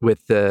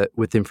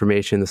with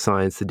information, the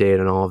science, the data,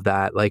 and all of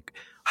that. Like,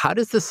 how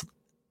do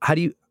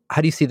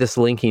you see this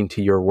linking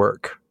to your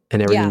work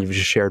and everything you've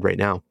just shared right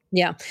now?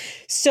 Yeah.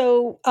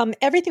 So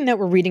everything that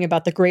we're reading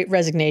about the Great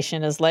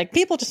Resignation is like,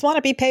 people just want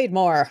to be paid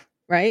more.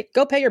 Right?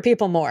 Go pay your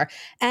people more.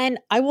 And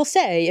I will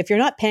say, if you're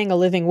not paying a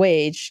living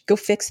wage, go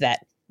fix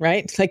that.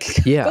 Right? Like,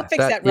 go fix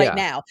that right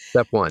now.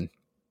 Step one.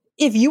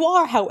 If you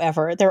are,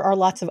 however, there are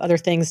lots of other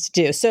things to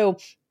do. So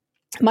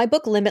my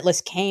book Limitless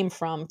came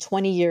from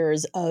 20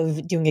 years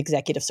of doing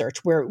executive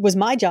search, where it was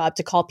my job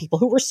to call people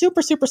who were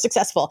super, super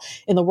successful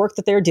in the work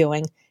that they're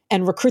doing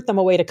and recruit them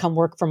away to come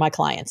work for my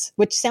clients,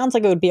 which sounds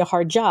like it would be a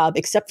hard job,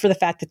 except for the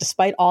fact that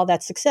despite all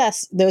that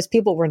success, those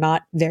people were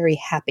not very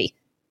happy.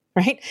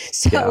 Right.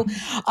 So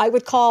I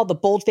would call the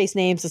bold-faced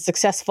names, the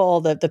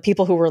successful, the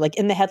people who were like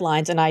in the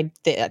headlines, and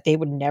they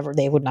would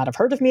not have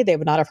heard of me. They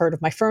would not have heard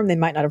of my firm. They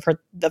might not have heard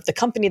of the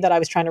company that I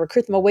was trying to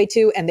recruit them away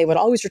to, and they would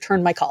always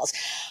return my calls.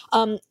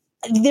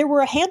 There were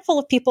a handful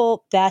of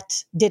people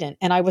that didn't,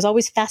 and I was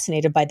always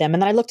fascinated by them.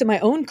 And then I looked at my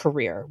own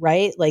career,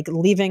 right? Like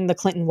leaving the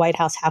Clinton White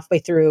House halfway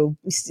through,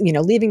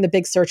 leaving the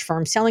big search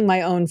firm, selling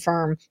my own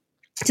firm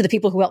to the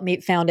people who helped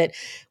me found it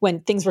when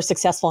things were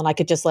successful and I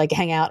could just like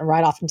hang out and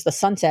ride off into the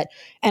sunset.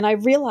 And I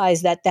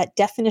realized that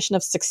definition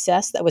of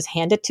success that was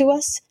handed to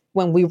us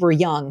when we were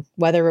young,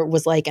 whether it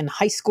was like in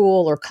high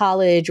school or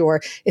college,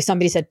 or if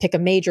somebody said, pick a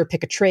major,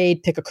 pick a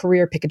trade, pick a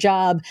career, pick a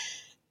job.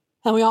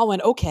 And we all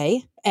went,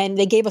 okay. And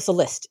they gave us a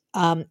list.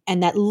 And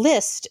that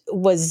list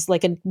was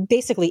like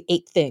basically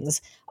 8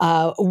 things.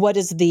 What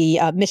is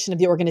the mission of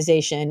the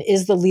organization?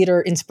 Is the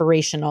leader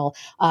inspirational?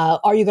 How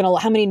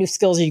many new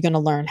skills are you going to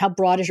learn? How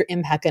broad is your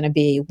impact going to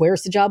be?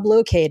 Where's the job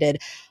located?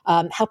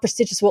 How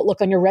prestigious will it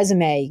look on your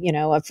resume,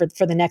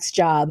 for the next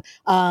job?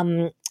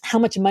 How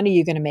much money are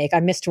you going to make?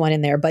 I missed one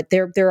in there, but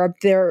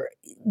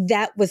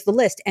that was the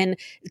list. And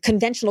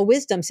conventional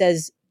wisdom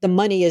says the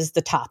money is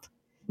the top.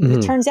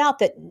 It turns out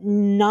that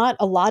not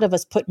a lot of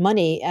us put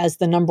money as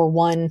the number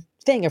one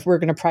thing if we're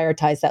going to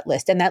prioritize that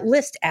list. And that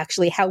list,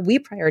 actually, how we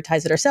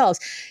prioritize it ourselves,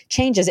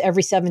 changes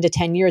every 7 to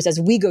 10 years as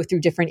we go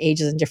through different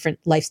ages and different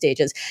life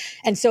stages.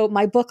 And so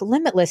my book,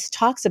 Limitless,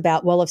 talks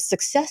about, well, if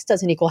success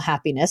doesn't equal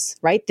happiness,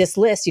 right? This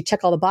list, you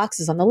check all the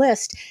boxes on the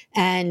list,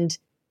 and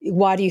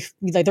why do you,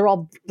 like,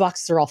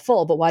 boxes are all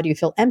full, but why do you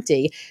feel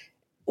empty?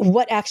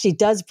 What actually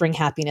does bring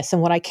happiness?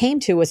 And what I came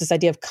to was this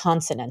idea of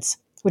consonance,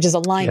 which is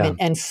alignment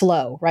and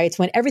flow, right? It's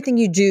when everything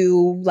you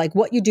do, like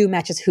what you do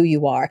matches who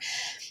you are.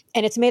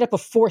 And it's made up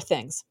of 4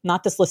 things,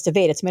 not this list of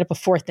 8. It's made up of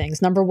 4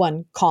 things. Number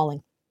 1,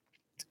 calling.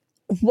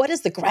 What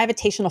is the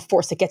gravitational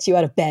force that gets you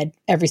out of bed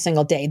every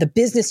single day? The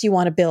business you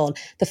want to build,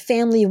 the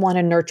family you want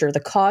to nurture,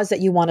 the cause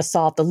that you want to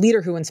solve, the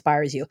leader who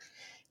inspires you.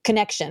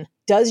 Connection.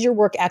 Does your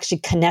work actually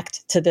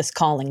connect to this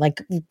calling?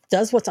 Like,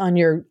 does what's on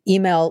your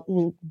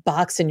email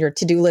box and your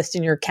to-do list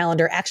and your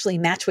calendar actually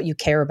match what you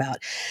care about?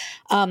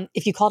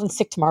 If you called in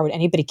sick tomorrow, would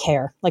anybody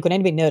care? Like, would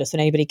anybody notice? Would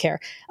anybody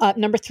care?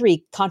 Number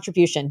 3,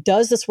 contribution.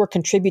 Does this work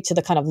contribute to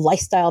the kind of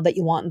lifestyle that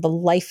you want and the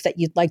life that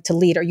you'd like to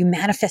lead? Are you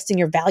manifesting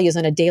your values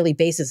on a daily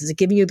basis? Is it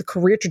giving you the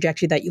career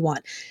trajectory that you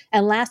want?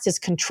 And last is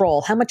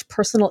control. How much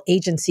personal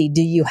agency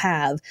do you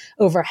have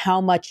over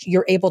how much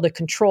you're able to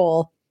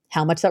control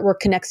how much that work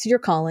connects to your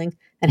calling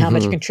and how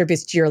much it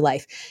contributes to your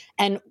life?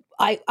 And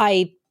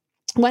I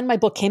when my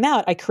book came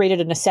out, I created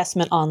an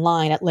assessment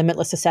online at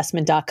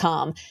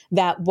limitlessassessment.com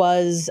that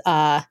was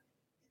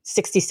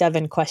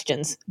 67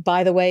 questions.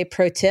 By the way,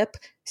 pro tip,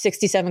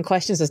 67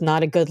 questions is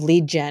not a good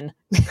lead gen.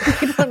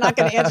 People are not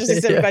going to answer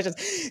 67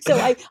 questions. So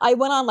I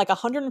went on like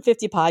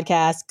 150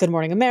 podcasts, Good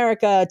Morning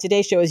America,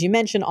 Today Show, as you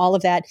mentioned, all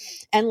of that.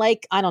 And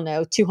like, I don't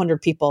know,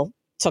 200 people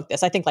took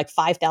this. I think like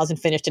 5,000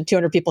 finished and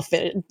 200 people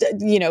finished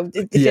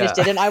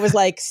it. And I was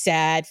like,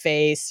 sad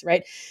face,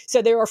 right?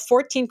 So there are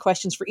 14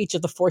 questions for each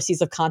of the 4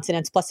 C's of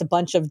continence, plus a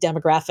bunch of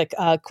demographic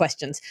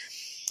questions.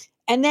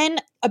 And then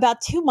about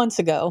 2 months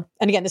ago,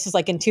 and again, this is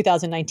like in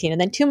 2019, and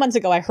then 2 months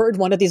ago, I heard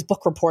one of these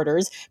book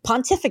reporters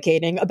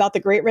pontificating about the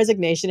Great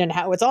Resignation and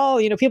how it's all,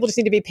 people just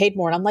need to be paid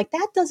more. And I'm like,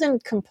 that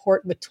doesn't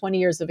comport with 20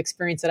 years of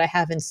experience that I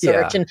have in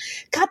search. And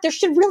God, there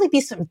should really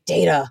be some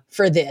data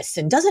for this.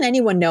 And doesn't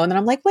anyone know? And then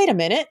I'm like, wait a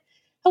minute.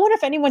 I wonder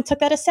if anyone took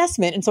that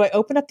assessment. And so I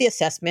opened up the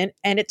assessment,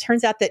 and it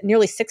turns out that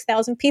nearly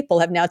 6,000 people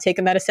have now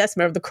taken that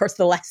assessment over the course of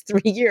the last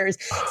 3 years.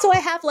 So I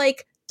have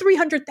like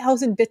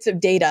 300,000 bits of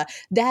data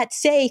that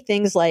say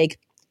things like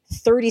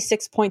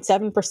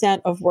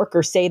 36.7% of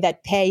workers say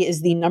that pay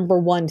is the number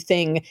one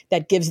thing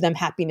that gives them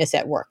happiness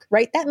at work,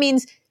 right? That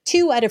means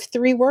 2 out of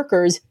 3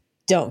 workers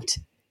don't.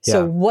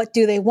 So what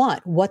do they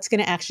want? What's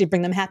going to actually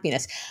bring them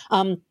happiness?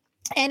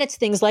 And it's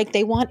things like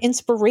they want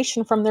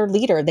inspiration from their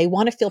leader. They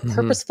want to feel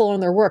purposeful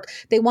in their work.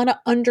 They want to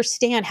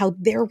understand how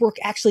their work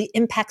actually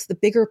impacts the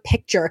bigger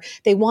picture.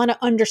 They want to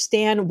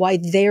understand why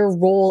their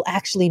role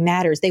actually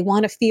matters. They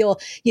want to feel,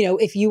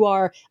 if you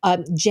are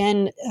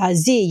Gen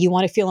Z, you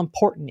want to feel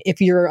important.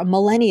 If you're a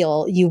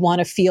millennial, you want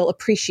to feel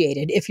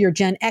appreciated. If you're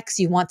Gen X,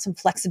 you want some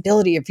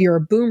flexibility. If you're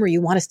a boomer,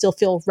 you want to still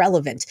feel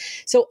relevant.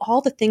 So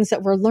all the things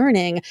that we're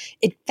learning,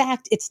 in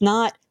fact, it's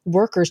not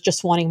workers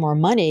just wanting more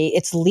money.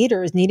 It's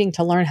leaders needing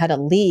to learn how to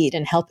lead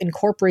and help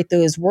incorporate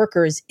those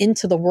workers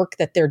into the work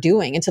that they're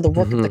doing, into the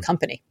work of the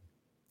company.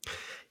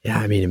 Yeah,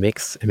 I mean, it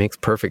makes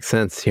perfect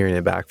sense hearing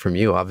it back from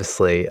you,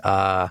 obviously.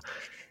 And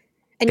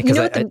you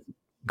know what?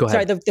 Go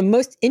ahead. Sorry, the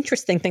most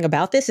interesting thing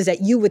about this is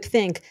that you would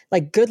think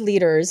like good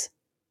leaders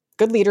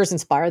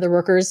inspire their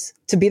workers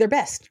to be their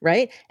best,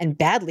 right? And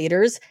bad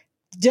leaders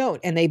don't,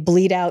 and they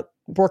bleed out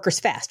workers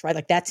fast, right?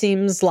 Like that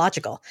seems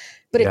logical.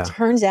 But it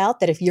turns out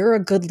that if you're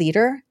a good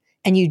leader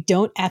and you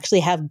don't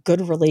actually have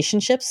good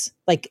relationships,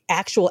 like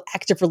actual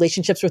active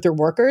relationships with your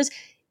workers,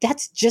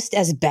 that's just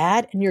as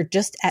bad, and you're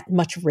just at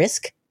much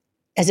risk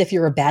as if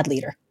you're a bad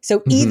leader.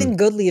 So even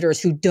good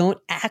leaders who don't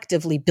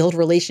actively build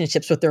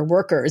relationships with their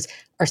workers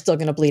are still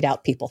going to bleed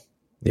out people.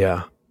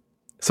 Yeah.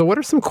 So what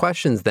are some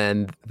questions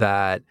then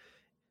that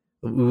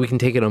we can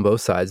take it on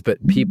both sides,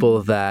 but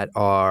people that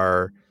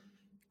are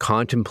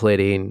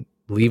contemplating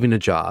leaving a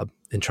job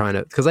and trying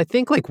to, because I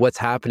think like what's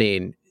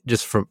happening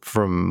just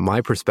from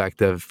my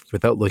perspective,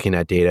 without looking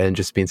at data and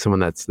just being someone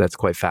that's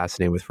quite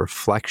fascinated with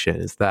reflection,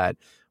 is that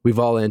we've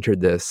all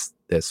entered this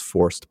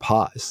forced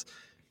pause,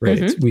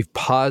 right? We've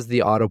paused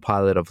the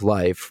autopilot of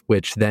life,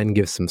 which then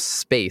gives some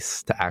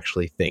space to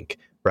actually think,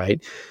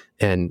 right?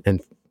 And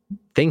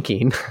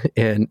thinking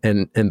and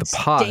the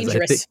pause,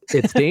 dangerous. I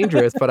think it's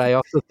dangerous, but I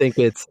also think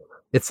it's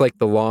like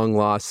the long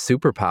lost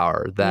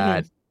superpower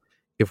that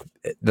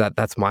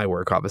that's my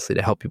work, obviously,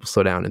 to help people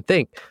slow down and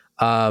think.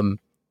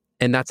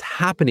 And that's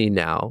happening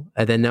now.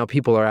 And then now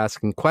people are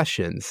asking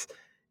questions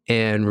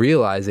and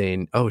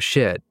realizing, oh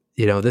shit,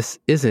 this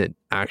isn't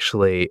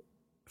actually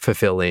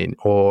fulfilling,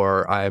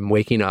 or I'm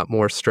waking up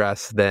more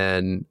stressed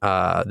than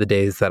the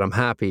days that I'm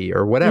happy,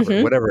 or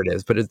whatever it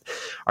is. But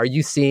are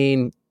you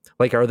seeing,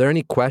 like, are there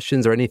any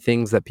questions or any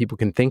things that people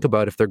can think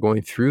about if they're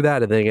going through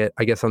that? And then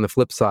I guess on the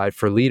flip side,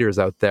 for leaders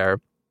out there,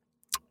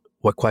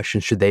 what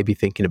questions should they be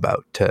thinking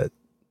about to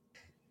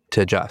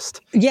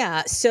adjust?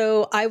 Yeah.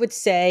 So I would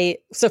say,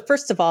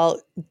 first of all,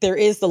 there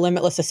is the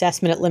Limitless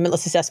Assessment at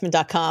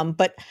limitlessassessment.com,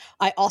 but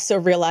I also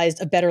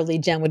realized a better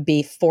lead gen would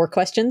be 4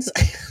 questions,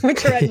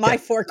 which are at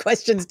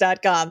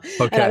my4questions.com.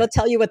 Okay. And I will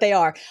tell you what they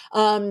are.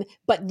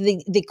 But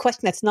the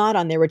question that's not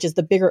on there, which is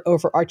the bigger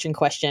overarching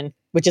question,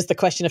 which is the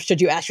question of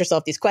should you ask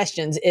yourself these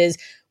questions, is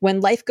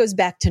when life goes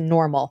back to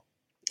normal,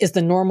 is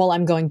the normal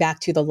I'm going back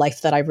to the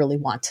life that I really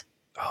want?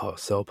 Oh,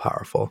 so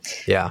powerful.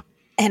 Yeah.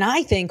 And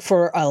I think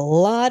for a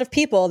lot of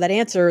people, that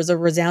answer is a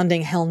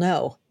resounding hell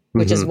no,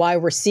 which is why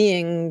we're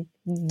seeing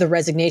the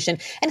resignation.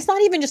 And it's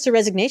not even just a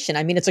resignation.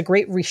 I mean, it's a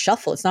great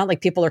reshuffle. It's not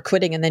like people are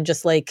quitting and then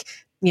just like,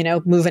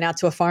 moving out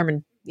to a farm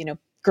and,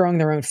 growing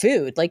their own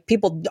food. Like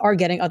people are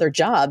getting other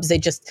jobs.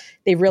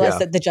 They realize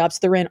that the jobs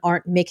they're in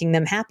aren't making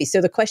them happy. So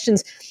the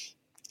questions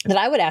that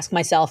I would ask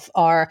myself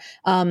are,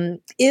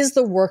 is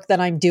the work that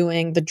I'm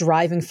doing the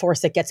driving force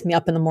that gets me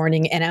up in the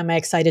morning, and am I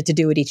excited to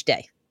do it each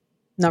day?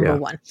 Number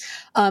one.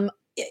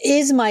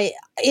 Is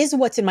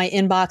what's in my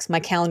inbox, my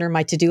calendar,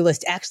 my to-do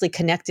list actually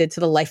connected to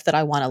the life that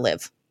I want to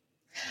live?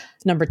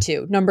 Number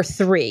 2. Number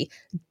 3,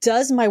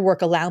 does my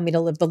work allow me to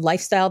live the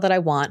lifestyle that I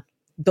want,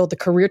 build the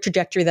career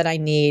trajectory that I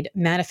need,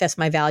 manifest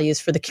my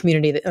values for the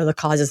community or the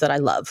causes that I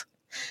love?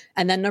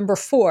 And then number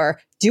 4,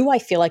 do I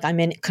feel like I'm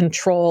in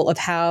control of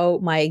how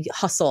my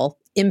hustle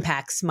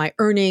impacts my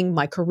earning,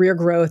 my career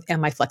growth, and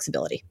my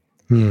flexibility?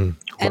 And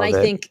I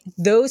think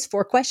those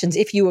 4 questions,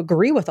 if you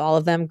agree with all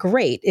of them,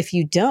 great. If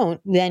you don't,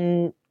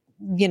 then,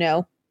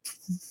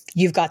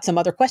 you've got some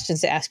other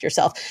questions to ask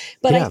yourself.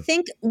 But I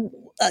think,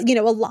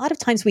 a lot of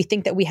times we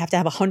think that we have to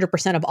have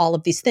 100% of all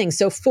of these things.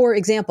 So for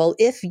example,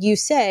 if you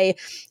say,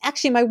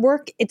 actually, my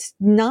work, it's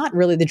not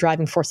really the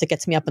driving force that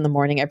gets me up in the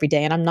morning every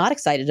day, and I'm not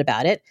excited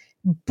about it,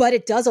 but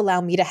it does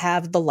allow me to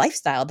have the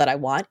lifestyle that I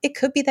want. It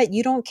could be that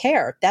you don't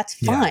care. That's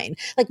fine.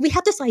 Like we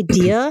have this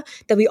idea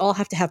that we all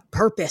have to have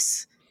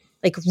purpose,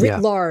 like writ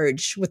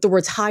large with the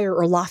words higher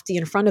or lofty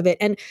in front of it.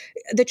 And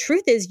the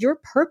truth is your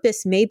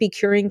purpose may be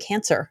curing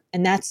cancer,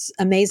 and that's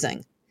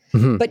amazing.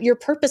 But your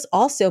purpose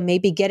also may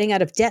be getting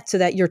out of debt so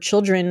that your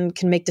children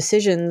can make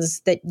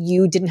decisions that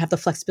you didn't have the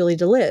flexibility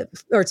to live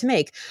or to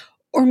make.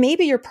 Or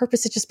maybe your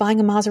purpose is just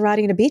buying a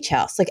Maserati and a beach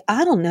house. Like,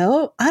 I don't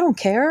know. I don't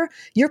care.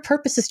 Your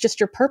purpose is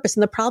just your purpose.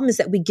 And the problem is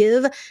that we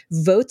give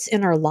votes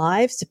in our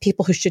lives to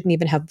people who shouldn't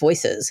even have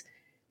voices,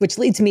 which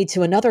leads me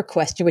to another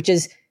question, which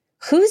is,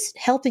 who's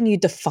helping you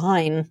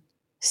define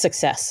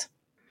success?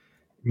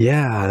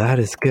 Yeah, that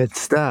is good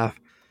stuff.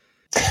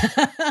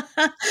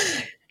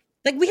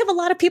 Like we have a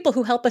lot of people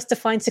who help us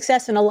define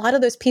success, and a lot of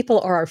those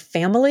people are our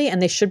family,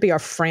 and they should be our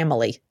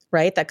framily,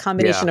 right? That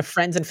combination of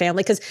friends and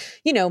family. Because,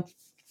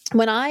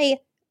 when I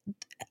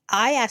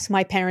ask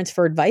my parents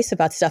for advice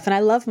about stuff, and I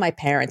love my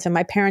parents and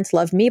my parents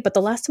love me. But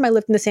the last time I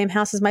lived in the same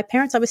house as my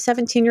parents, I was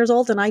 17 years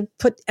old, and I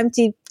put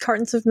empty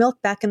cartons of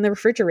milk back in the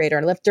refrigerator.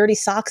 I left dirty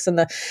socks on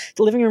the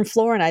living room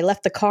floor, and I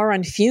left the car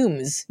on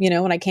fumes,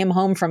 when I came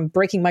home from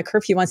breaking my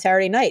curfew on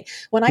Saturday night.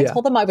 When I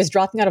told them I was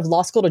dropping out of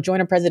law school to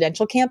join a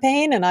presidential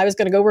campaign and I was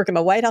going to go work in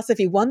the White House if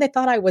he won, they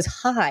thought I was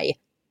high.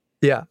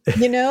 Yeah.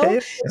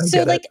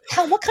 So like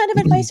what kind of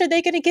advice are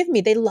they going to give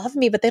me? They love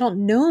me, but they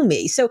don't know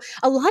me. So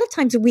a lot of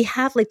times we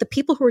have like the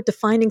people who are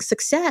defining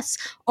success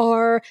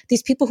are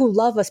these people who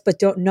love us, but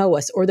don't know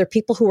us, or they're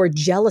people who are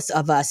jealous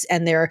of us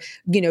and they're,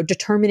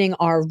 determining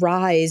our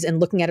rise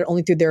and looking at it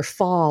only through their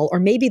fall. Or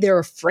maybe they're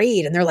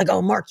afraid and they're like,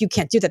 oh, Mark, you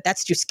can't do that.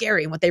 That's too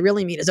scary. And what they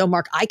really mean is, oh,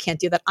 Mark, I can't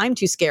do that. I'm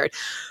too scared.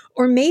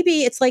 Or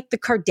maybe it's like the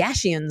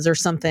Kardashians or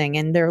something,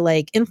 and they're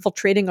like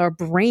infiltrating our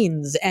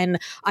brains. And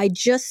I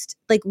just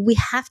like, we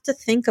have to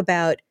think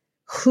about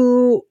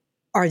who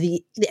are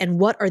and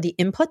what are the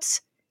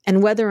inputs,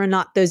 and whether or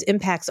not those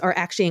impacts are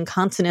actually in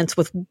consonance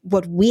with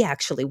what we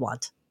actually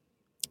want.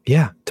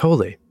 Yeah,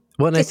 totally.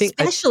 Well,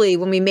 especially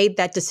when we made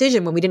that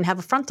decision when we didn't have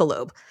a frontal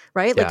lobe,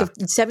 right? Like if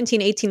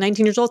 17, 18,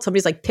 19 years old,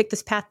 somebody's like, pick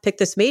this path, pick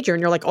this major.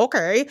 And you're like,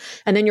 okay.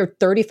 And then you're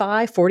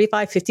 35,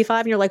 45, 55.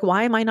 And you're like,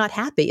 why am I not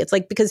happy? It's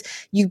like, because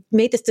you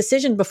made this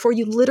decision before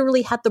you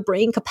literally had the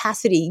brain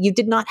capacity. You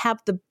did not have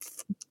the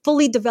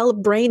fully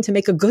developed brain to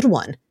make a good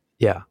one.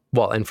 Yeah.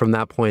 Well, and from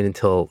that point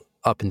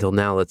up until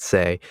now, let's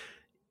say,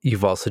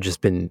 you've also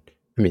just been,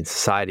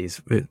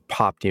 society's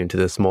popped you into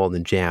this mold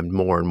and jammed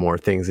more and more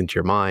things into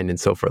your mind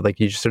and so forth. Like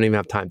you just don't even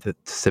have time to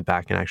sit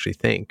back and actually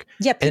think.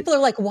 Yeah, people are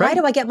like, why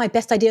do I get my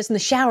best ideas in the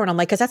shower? And I'm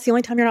like, because that's the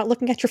only time you're not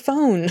looking at your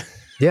phone.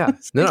 Yeah,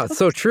 no, it's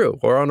so true.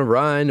 Or on a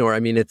run, or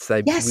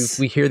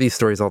we hear these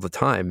stories all the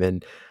time.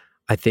 And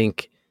I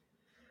think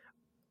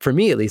for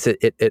me, at least,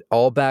 it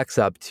all backs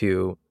up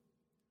to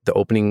the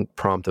opening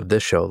prompt of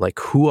this show, like,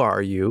 who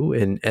are you?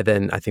 And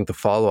then I think the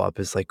follow-up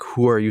is like,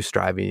 who are you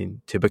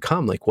striving to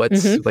become? Like,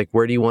 what's like,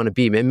 where do you want to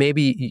be? And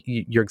maybe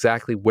you're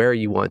exactly where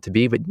you want to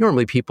be, but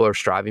normally people are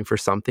striving for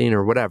something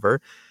or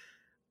whatever.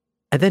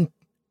 And then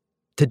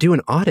to do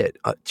an audit,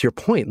 to your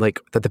point,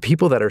 like that the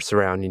people that are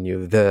surrounding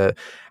you,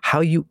 how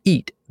you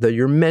eat,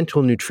 your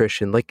mental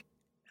nutrition, like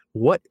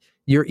what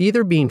you're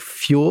either being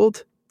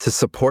fueled to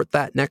support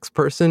that next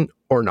person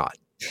or not.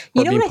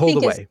 You know what I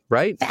think away, is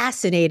right?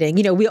 Fascinating.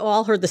 We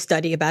all heard the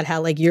study about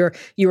how like you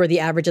are the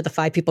average of the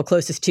 5 people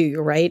closest to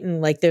you, right?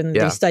 And like there are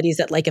these studies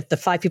that like if the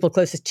 5 people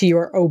closest to you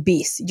are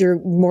obese, you're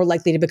more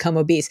likely to become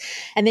obese.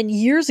 And then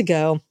years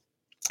ago,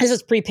 this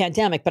was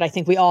pre-pandemic, but I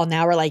think we all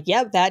now are like,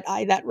 yeah,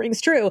 that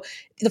rings true.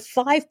 The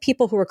 5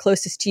 people who are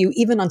closest to you,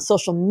 even on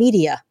social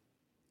media,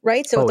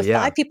 right? So if the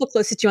 5 people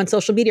closest to you on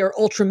social media are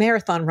ultra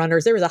marathon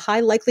runners, there is a high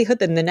likelihood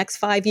that in the next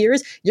 5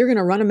 years, you're going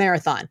to run a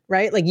marathon,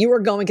 right? Like you are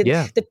going to,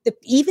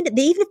 even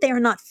if they are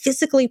not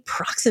physically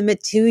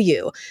proximate to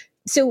you.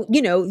 So,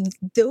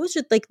 those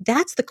are like,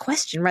 that's the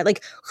question, right?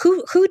 Like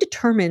who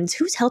determines,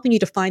 who's helping you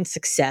define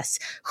success?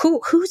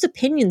 Whose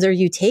opinions are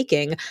you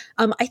taking?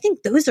 I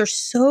think those are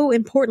so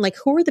important. Like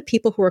who are the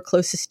people who are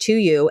closest to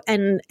you?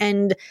 And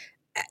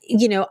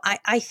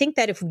I think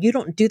that if you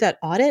don't do that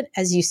audit,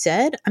 as you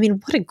said,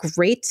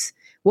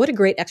 what a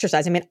great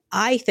exercise.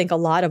 I think a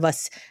lot of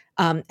us,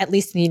 at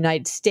least in the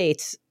United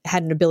States,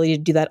 had an ability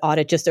to do that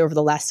audit just over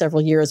the last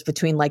several years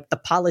between like the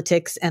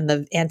politics and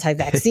the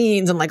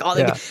anti-vaccines and like all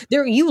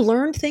there, you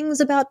learned things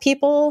about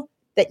people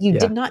that you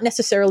did not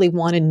necessarily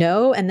want to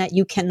know and that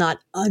you cannot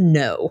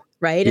unknow.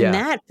 Right. And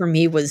that for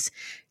me was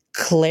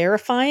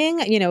clarifying.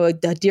 A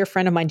dear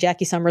friend of mine,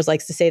 Jackie Summers,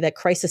 likes to say that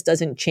crisis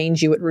doesn't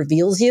change you, it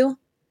reveals you.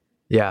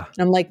 Yeah.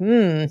 And I'm like,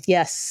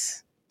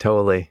 yes.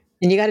 Totally.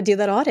 And you got to do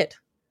that audit.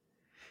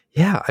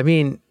 Yeah.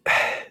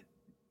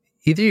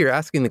 either you're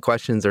asking the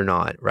questions or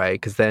not, right?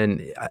 Because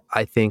then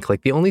I think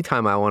like the only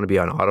time I want to be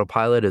on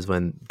autopilot is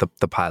when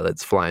the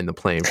pilot's flying the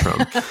plane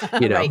from,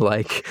 Right.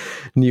 like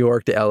New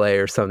York to LA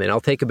or something. I'll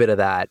take a bit of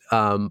that.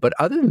 But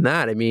other than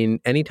that, I mean,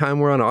 anytime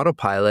we're on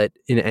autopilot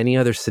in any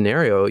other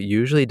scenario, it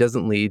usually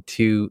doesn't lead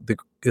to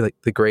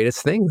the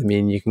greatest things. I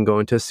mean, you can go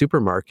into a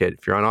supermarket.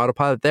 If you're on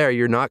autopilot there,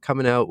 you're not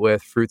coming out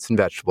with fruits and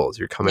vegetables.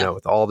 You're coming out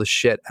with all the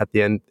shit at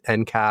the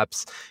end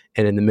caps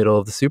and in the middle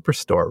of the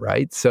superstore,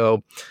 right?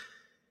 So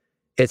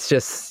it's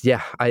just,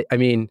 yeah, I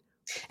mean.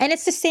 And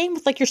it's the same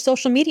with like your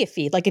social media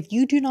feed. Like if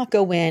you do not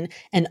go in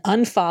and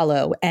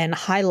unfollow and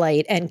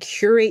highlight and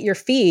curate your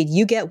feed,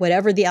 you get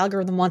whatever the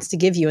algorithm wants to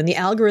give you. And the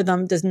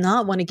algorithm does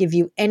not want to give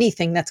you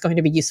anything that's going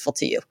to be useful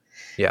to you.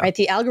 Yeah. Right.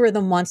 The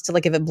algorithm wants to,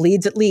 like, if it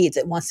bleeds, it leads.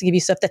 It wants to give you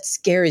stuff that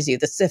scares you,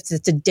 the stuff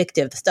that's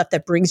addictive, the stuff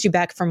that brings you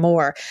back for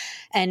more.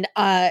 And,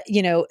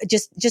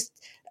 just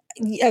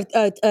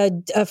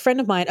a friend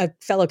of mine, a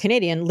fellow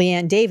Canadian,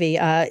 Leanne Davey,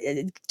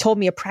 told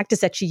me a practice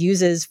that she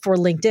uses for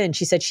LinkedIn.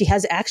 She said she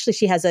has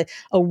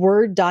a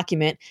Word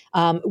document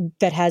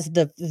that has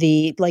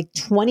the like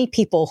 20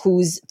 people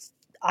whose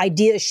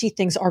ideas she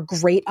thinks are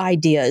great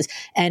ideas.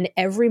 And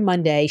every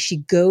Monday she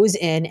goes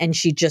in and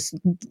she just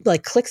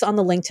like clicks on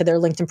the link to their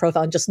LinkedIn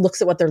profile and just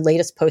looks at what their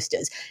latest post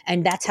is.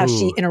 And that's how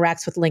she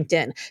interacts with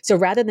LinkedIn. So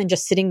rather than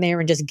just sitting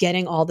there and just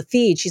getting all the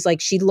feed, she's like,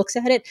 she looks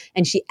at it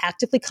and she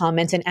actively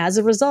comments. And as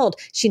a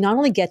result, she not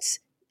only gets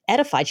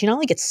edified, she not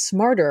only gets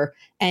smarter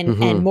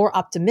and more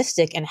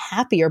optimistic and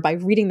happier by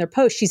reading their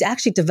posts, she's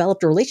actually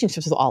developed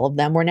relationships with all of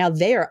them where now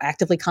they are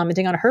actively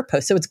commenting on her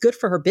post. So it's good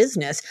for her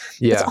business.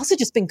 Yeah. It's also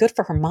just been good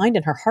for her mind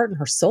and her heart and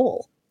her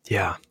soul.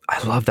 Yeah,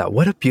 I love that.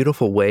 What a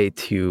beautiful way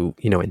to,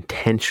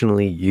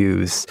 intentionally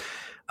use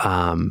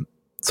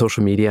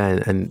social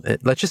media and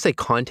let's just say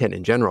content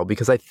in general,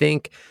 because I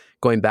think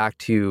going back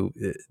to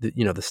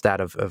the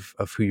stat of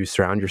who you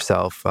surround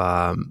yourself,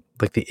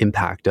 like the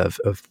impact of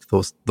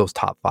those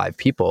top 5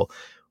 people.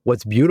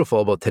 What's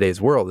beautiful about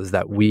today's world is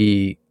that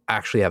we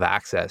actually have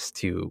access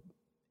to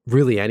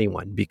really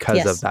anyone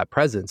because of that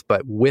presence.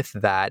 But with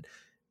that,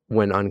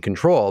 when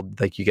uncontrolled,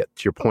 like you get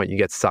to your point, you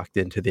get sucked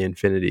into the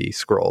infinity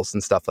scrolls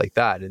and stuff like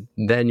that, and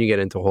then you get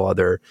into a whole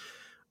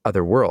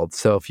other world.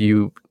 So if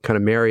you kind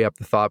of marry up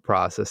the thought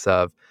process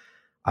of,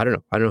 I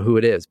don't know who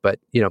it is, but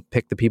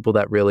pick the people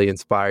that really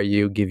inspire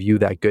you, give you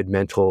that good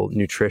mental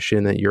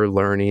nutrition that you're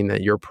learning,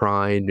 that you're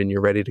primed and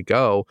you're ready to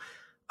go,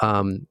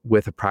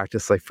 with a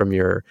practice like from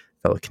your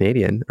fellow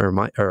Canadian, or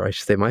I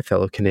should say my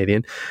fellow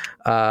Canadian.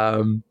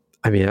 I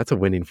mean, that's a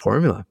winning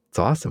formula. It's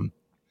awesome.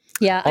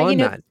 Yeah,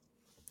 that.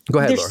 Go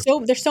ahead,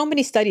 Laura. There's so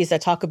many studies that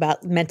talk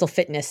about mental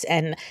fitness.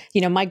 And,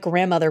 my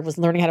grandmother was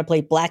learning how to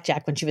play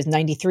blackjack when she was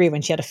 93,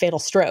 when she had a fatal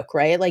stroke,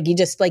 right? Like you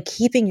just like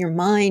keeping your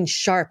mind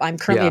sharp. I'm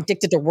currently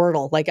addicted to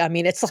Wordle. Like, I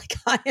mean, it's like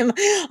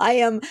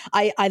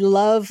I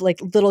love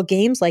like little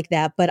games like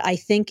that. But I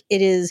think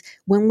it is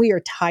when we are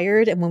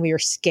tired and when we are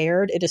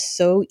scared, it is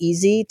so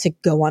easy to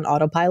go on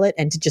autopilot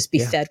and to just be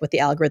fed what the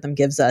algorithm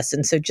gives us.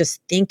 And so just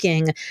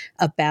thinking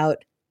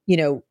about,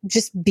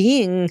 just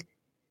being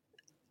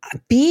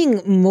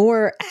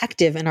more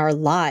active in our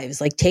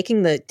lives, like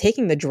taking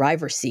the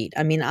driver's seat.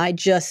 I mean,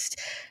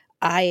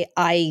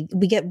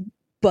 we get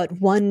but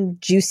one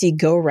juicy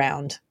go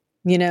round,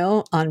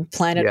 on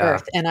planet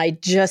Earth. And I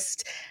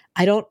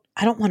don't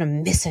want to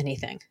miss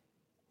anything.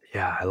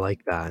 Yeah, I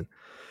like that.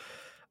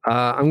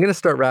 I'm going to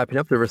start wrapping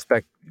up to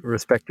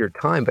respect your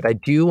time, but I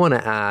do want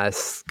to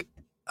ask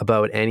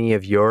about any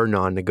of your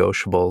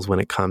non-negotiables when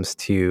it comes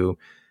to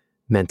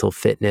mental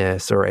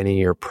fitness or any of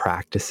your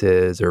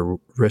practices or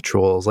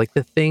rituals, like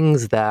the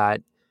things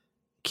that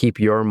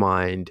keep your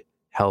mind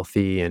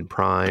healthy and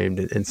primed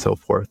and so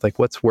forth. Like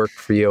what's worked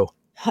for you?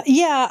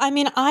 Yeah, I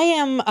mean, I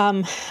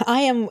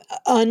am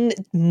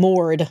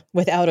unmoored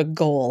without a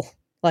goal.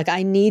 Like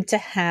I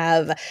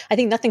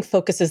think nothing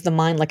focuses the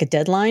mind like a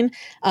deadline.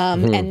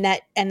 And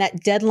that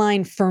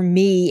deadline for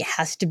me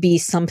has to be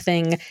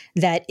something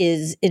that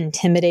is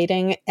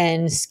intimidating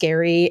and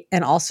scary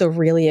and also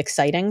really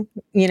exciting,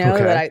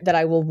 that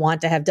I will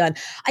want to have done.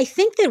 I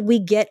think that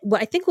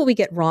what we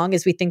get wrong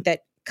is we think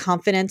that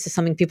confidence is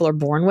something people are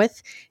born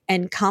with,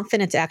 and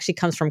confidence actually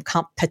comes from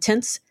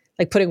competence.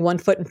 Like putting one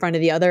foot in front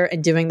of the other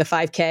and doing the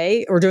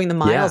 5K or doing the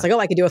miles. Like,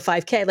 I could do a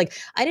 5K. Like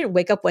I didn't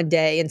wake up one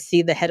day and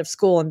see the head of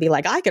school and be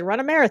like, I can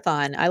run a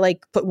marathon. I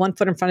like put one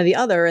foot in front of the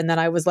other. And then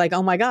I was like,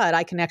 oh my God,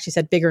 I can actually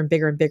set bigger and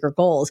bigger and bigger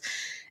goals.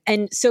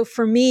 And so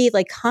for me,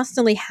 like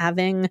constantly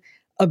having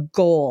a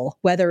goal,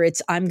 whether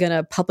it's I'm going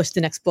to publish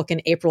the next book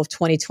in April of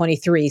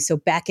 2023. So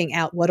backing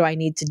out, what do I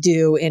need to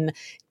do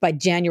by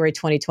January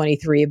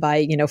 2023,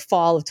 by,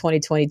 fall of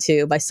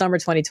 2022, by summer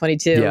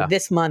 2022,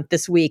 this month,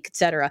 this week, et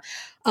cetera.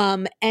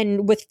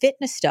 And with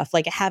fitness stuff,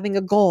 like having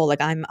a goal,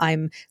 like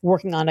I'm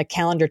working on a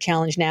calendar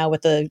challenge now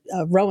with a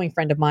rowing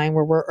friend of mine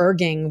where we're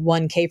erging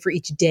 1K for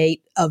each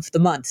date of the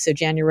month. So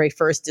January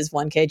 1st is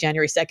 1K,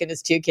 January 2nd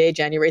is 2K,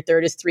 January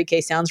 3rd is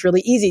 3K. Sounds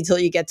really easy till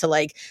you get to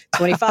like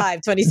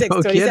 25, 26,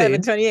 no 27,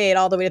 kidding. 28,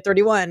 all the way to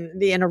 31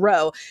 in a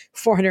row,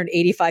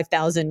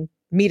 485,000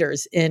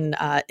 meters in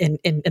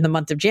the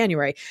month of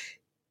January.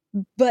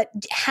 but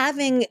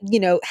having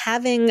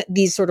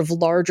these sort of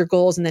larger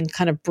goals and then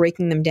kind of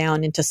breaking them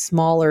down into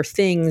smaller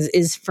things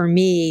is for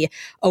me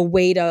a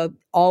way to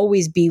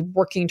always be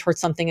working towards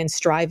something and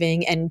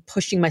striving and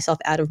pushing myself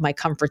out of my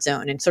comfort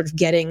zone, and sort of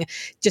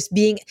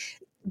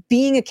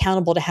being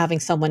accountable to having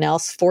someone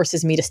else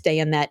forces me to stay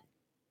in that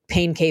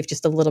pain cave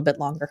just a little bit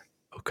longer.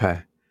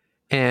 Okay.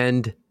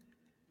 And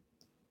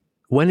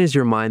when is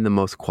your mind the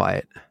most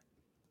quiet?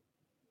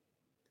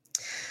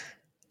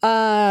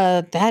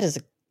 That is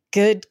a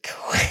good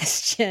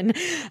question.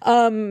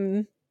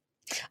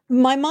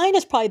 My mind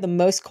is probably the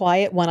most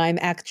quiet when I'm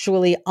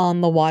actually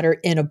on the water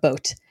in a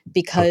boat,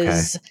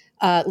 because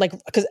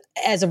because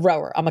as a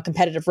rower, I'm a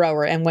competitive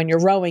rower. And when you're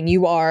rowing,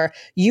 you are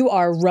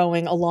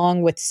rowing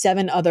along with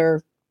 7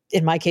 other,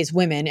 in my case,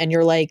 women. And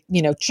you're like,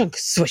 chunk,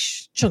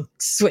 swish, chunk,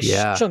 swish,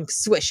 chunk,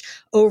 swish,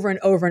 over and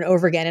over and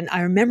over again. And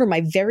I remember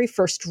my very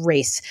first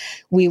race,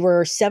 we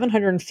were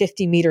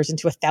 750 meters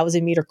into a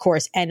 1,000-meter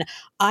course. And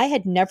I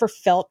had never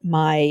felt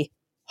my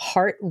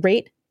heart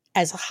rate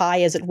as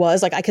high as it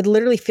was. Like, I could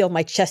literally feel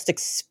my chest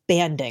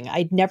expanding.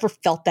 I'd never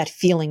felt that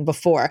feeling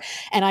before.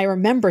 And I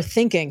remember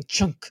thinking,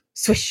 chunk,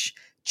 swish,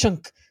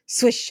 chunk,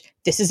 swish.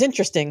 This is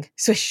interesting.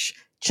 Swish,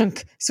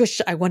 chunk, swish.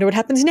 I wonder what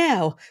happens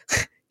now.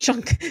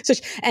 Chunk,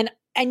 swish.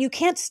 And you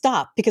can't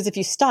stop, because if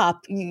you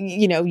stop,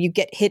 you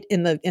get hit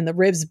in the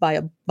ribs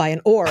by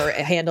an oar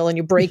handle, and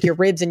you break your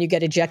ribs and you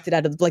get ejected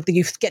out of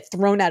you get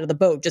thrown out of the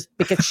boat just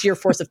because sheer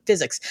force of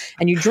physics,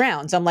 and you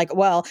drown. So I'm like,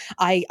 well,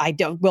 I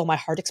don't, will my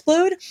heart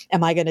explode?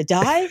 Am I going to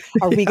die?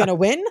 Are we going to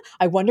win?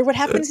 I wonder what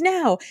happens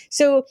now.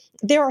 So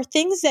there are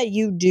things that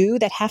you do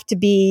that have to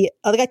be,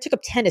 like, I took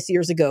up tennis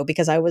years ago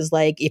because I was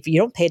like, if you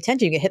don't pay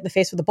attention, you get hit in the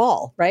face with a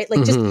ball, right?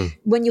 Like, just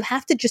when you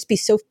have to just be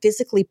so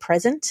physically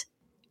present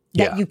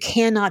that you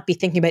cannot be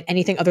thinking about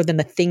anything other than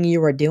the thing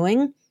you are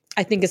doing,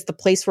 I think it's the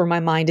place where my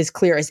mind is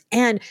clearest.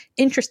 And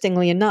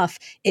interestingly enough,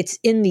 it's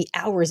in the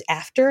hours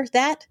after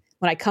that,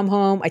 when I come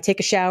home, I take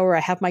a shower,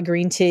 I have my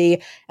green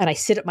tea, and I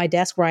sit at my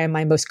desk where I am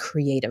my most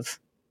creative.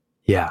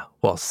 Yeah.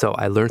 Well, so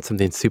I learned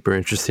something super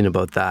interesting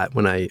about that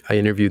when I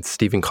interviewed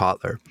Stephen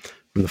Kotler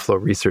from the Flow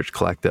Research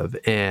Collective,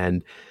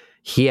 and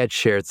he had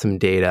shared some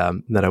data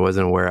that I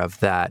wasn't aware of,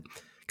 that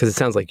because it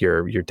sounds like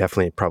you're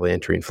definitely probably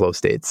entering flow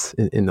states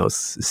in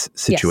those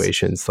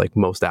situations, like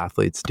most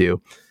athletes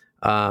do.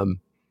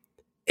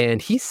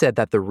 And he said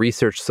that the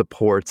research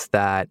supports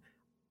that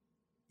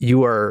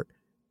you are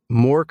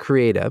more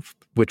creative,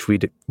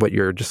 what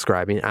you're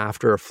describing,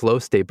 after a flow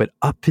state, but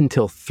up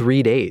until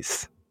 3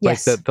 days.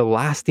 Yes. Like the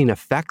lasting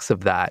effects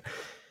of that.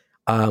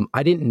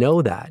 I didn't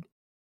know that.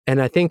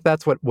 And I think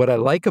that's what I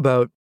like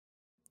about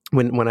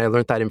when I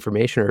learned that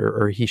information,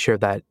 or he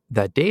shared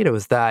that data,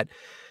 was that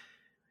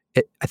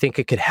I think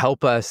it could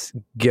help us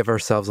give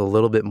ourselves a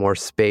little bit more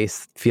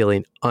space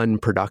feeling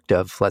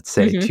unproductive, let's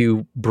say,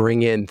 to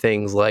bring in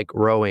things like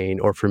rowing,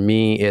 or for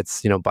me,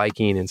 it's,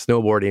 biking and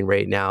snowboarding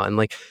right now. And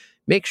like,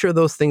 make sure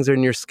those things are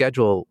in your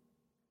schedule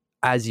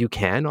as you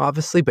can,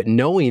 obviously, but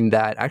knowing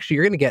that actually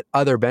you're going to get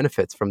other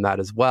benefits from that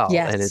as well.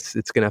 Yes. And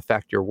it's going to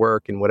affect your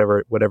work and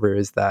whatever it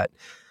is that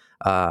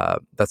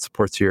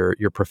supports your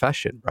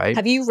profession, right?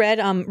 Have you read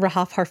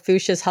Rahaf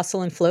Harfouch's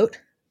Hustle and Float?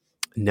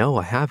 No,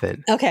 I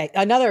haven't. Okay,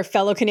 another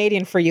fellow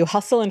Canadian for you,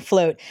 Hustle and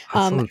Float.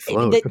 Hustle and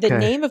Float. The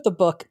name of the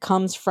book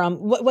comes from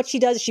what she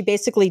does. She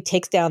basically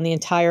takes down the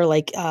entire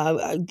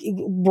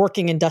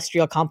working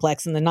industrial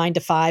complex and the 9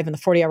 to 5 and the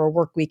 40-hour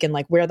work week, and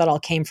like where that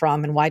all came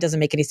from and why it doesn't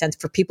make any sense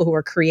for people who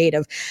are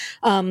creative.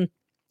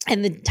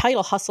 And the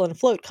title Hustle and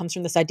Float comes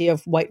from this idea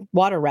of white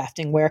water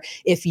rafting, where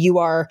if you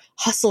are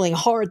hustling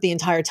hard the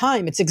entire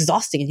time, it's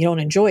exhausting and you don't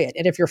enjoy it.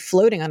 And if you're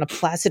floating on a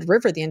placid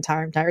river the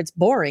entire time, it's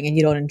boring and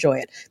you don't enjoy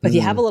it. But if you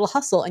have a little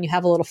hustle and you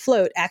have a little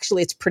float,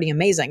 actually, it's pretty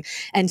amazing.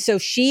 And so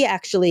she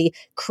actually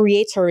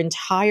creates her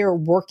entire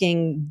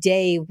working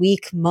day,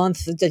 week,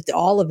 month,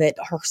 all of it,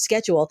 her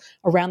schedule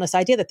around this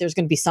idea that there's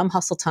going to be some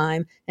hustle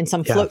time and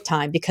some float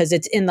time, because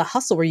it's in the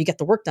hustle where you get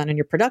the work done and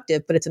you're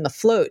productive, but it's in the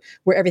float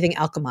where everything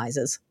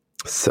alchemizes.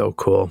 So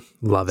cool.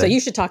 Love it. So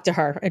you should talk to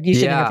her. You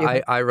should interview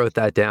her. I wrote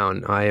that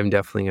down. I am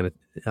definitely going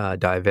to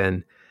dive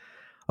in.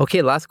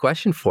 Okay, last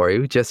question for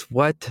you. Just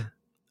what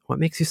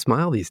makes you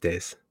smile these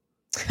days?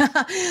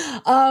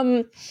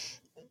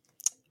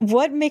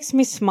 What makes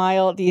me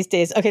smile these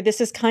days? Okay,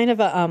 this is kind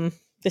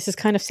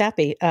of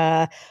sappy.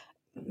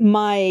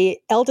 My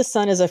eldest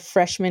son is a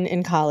freshman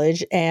in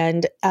college,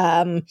 and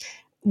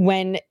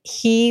when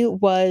he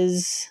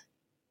was,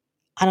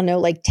 I don't know,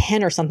 like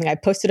 10 or something, I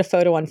posted a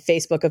photo on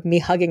Facebook of me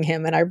hugging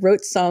him, and I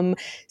wrote some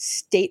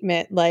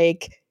statement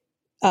like,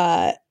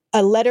 a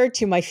letter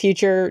to my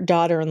future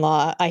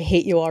daughter-in-law, I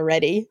hate you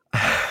already.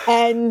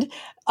 And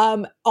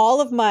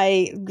all of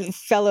my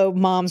fellow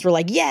moms were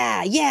like,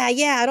 yeah,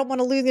 I don't want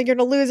to lose him. You're going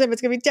to lose him.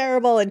 It's going to be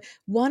terrible. And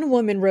one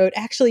woman wrote,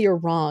 actually, you're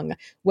wrong.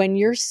 When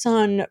your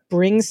son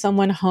brings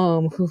someone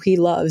home who he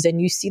loves and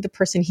you see the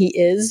person he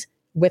is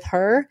with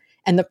her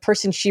and the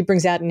person she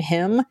brings out in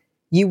him,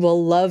 you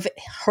will love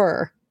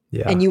her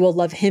and you will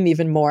love him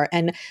even more.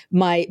 And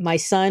my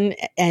son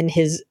and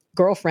his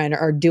girlfriend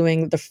are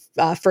doing the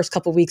first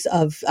couple weeks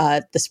of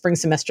the spring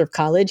semester of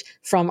college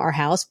from our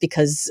house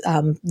because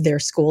their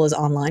school is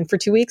online for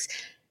 2 weeks.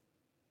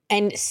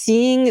 And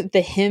seeing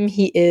the him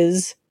he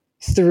is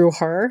through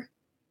her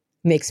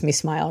makes me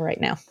smile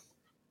right now.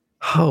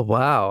 Oh,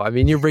 wow. I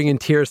mean, you're bringing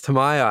tears to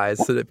my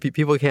eyes so that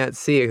people can't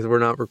see it because we're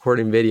not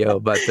recording video,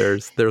 but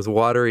there's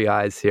watery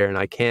eyes here, and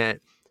I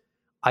can't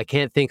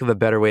think of a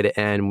better way to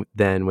end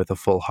than with a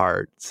full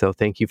heart. So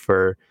thank you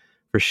for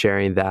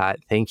sharing that.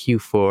 Thank you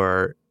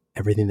for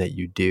everything that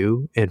you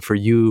do and for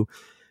you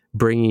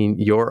bringing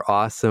your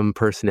awesome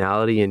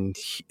personality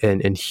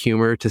and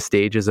humor to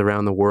stages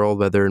around the world,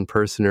 whether in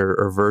person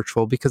or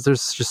virtual, because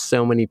there's just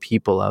so many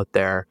people out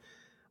there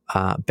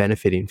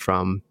benefiting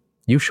from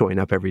you showing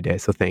up every day.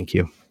 So thank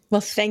you.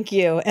 Well, thank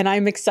you. And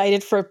I'm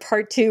excited for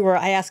part 2 where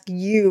I ask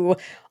you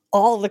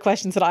all of the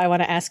questions that I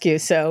want to ask you.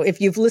 So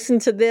if you've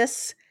listened to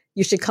this,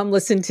 you should come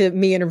listen to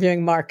me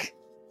interviewing Mark.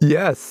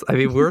 Yes. I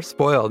mean, we're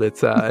spoiled.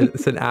 It's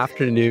an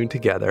afternoon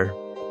together.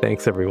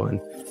 Thanks,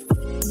 everyone.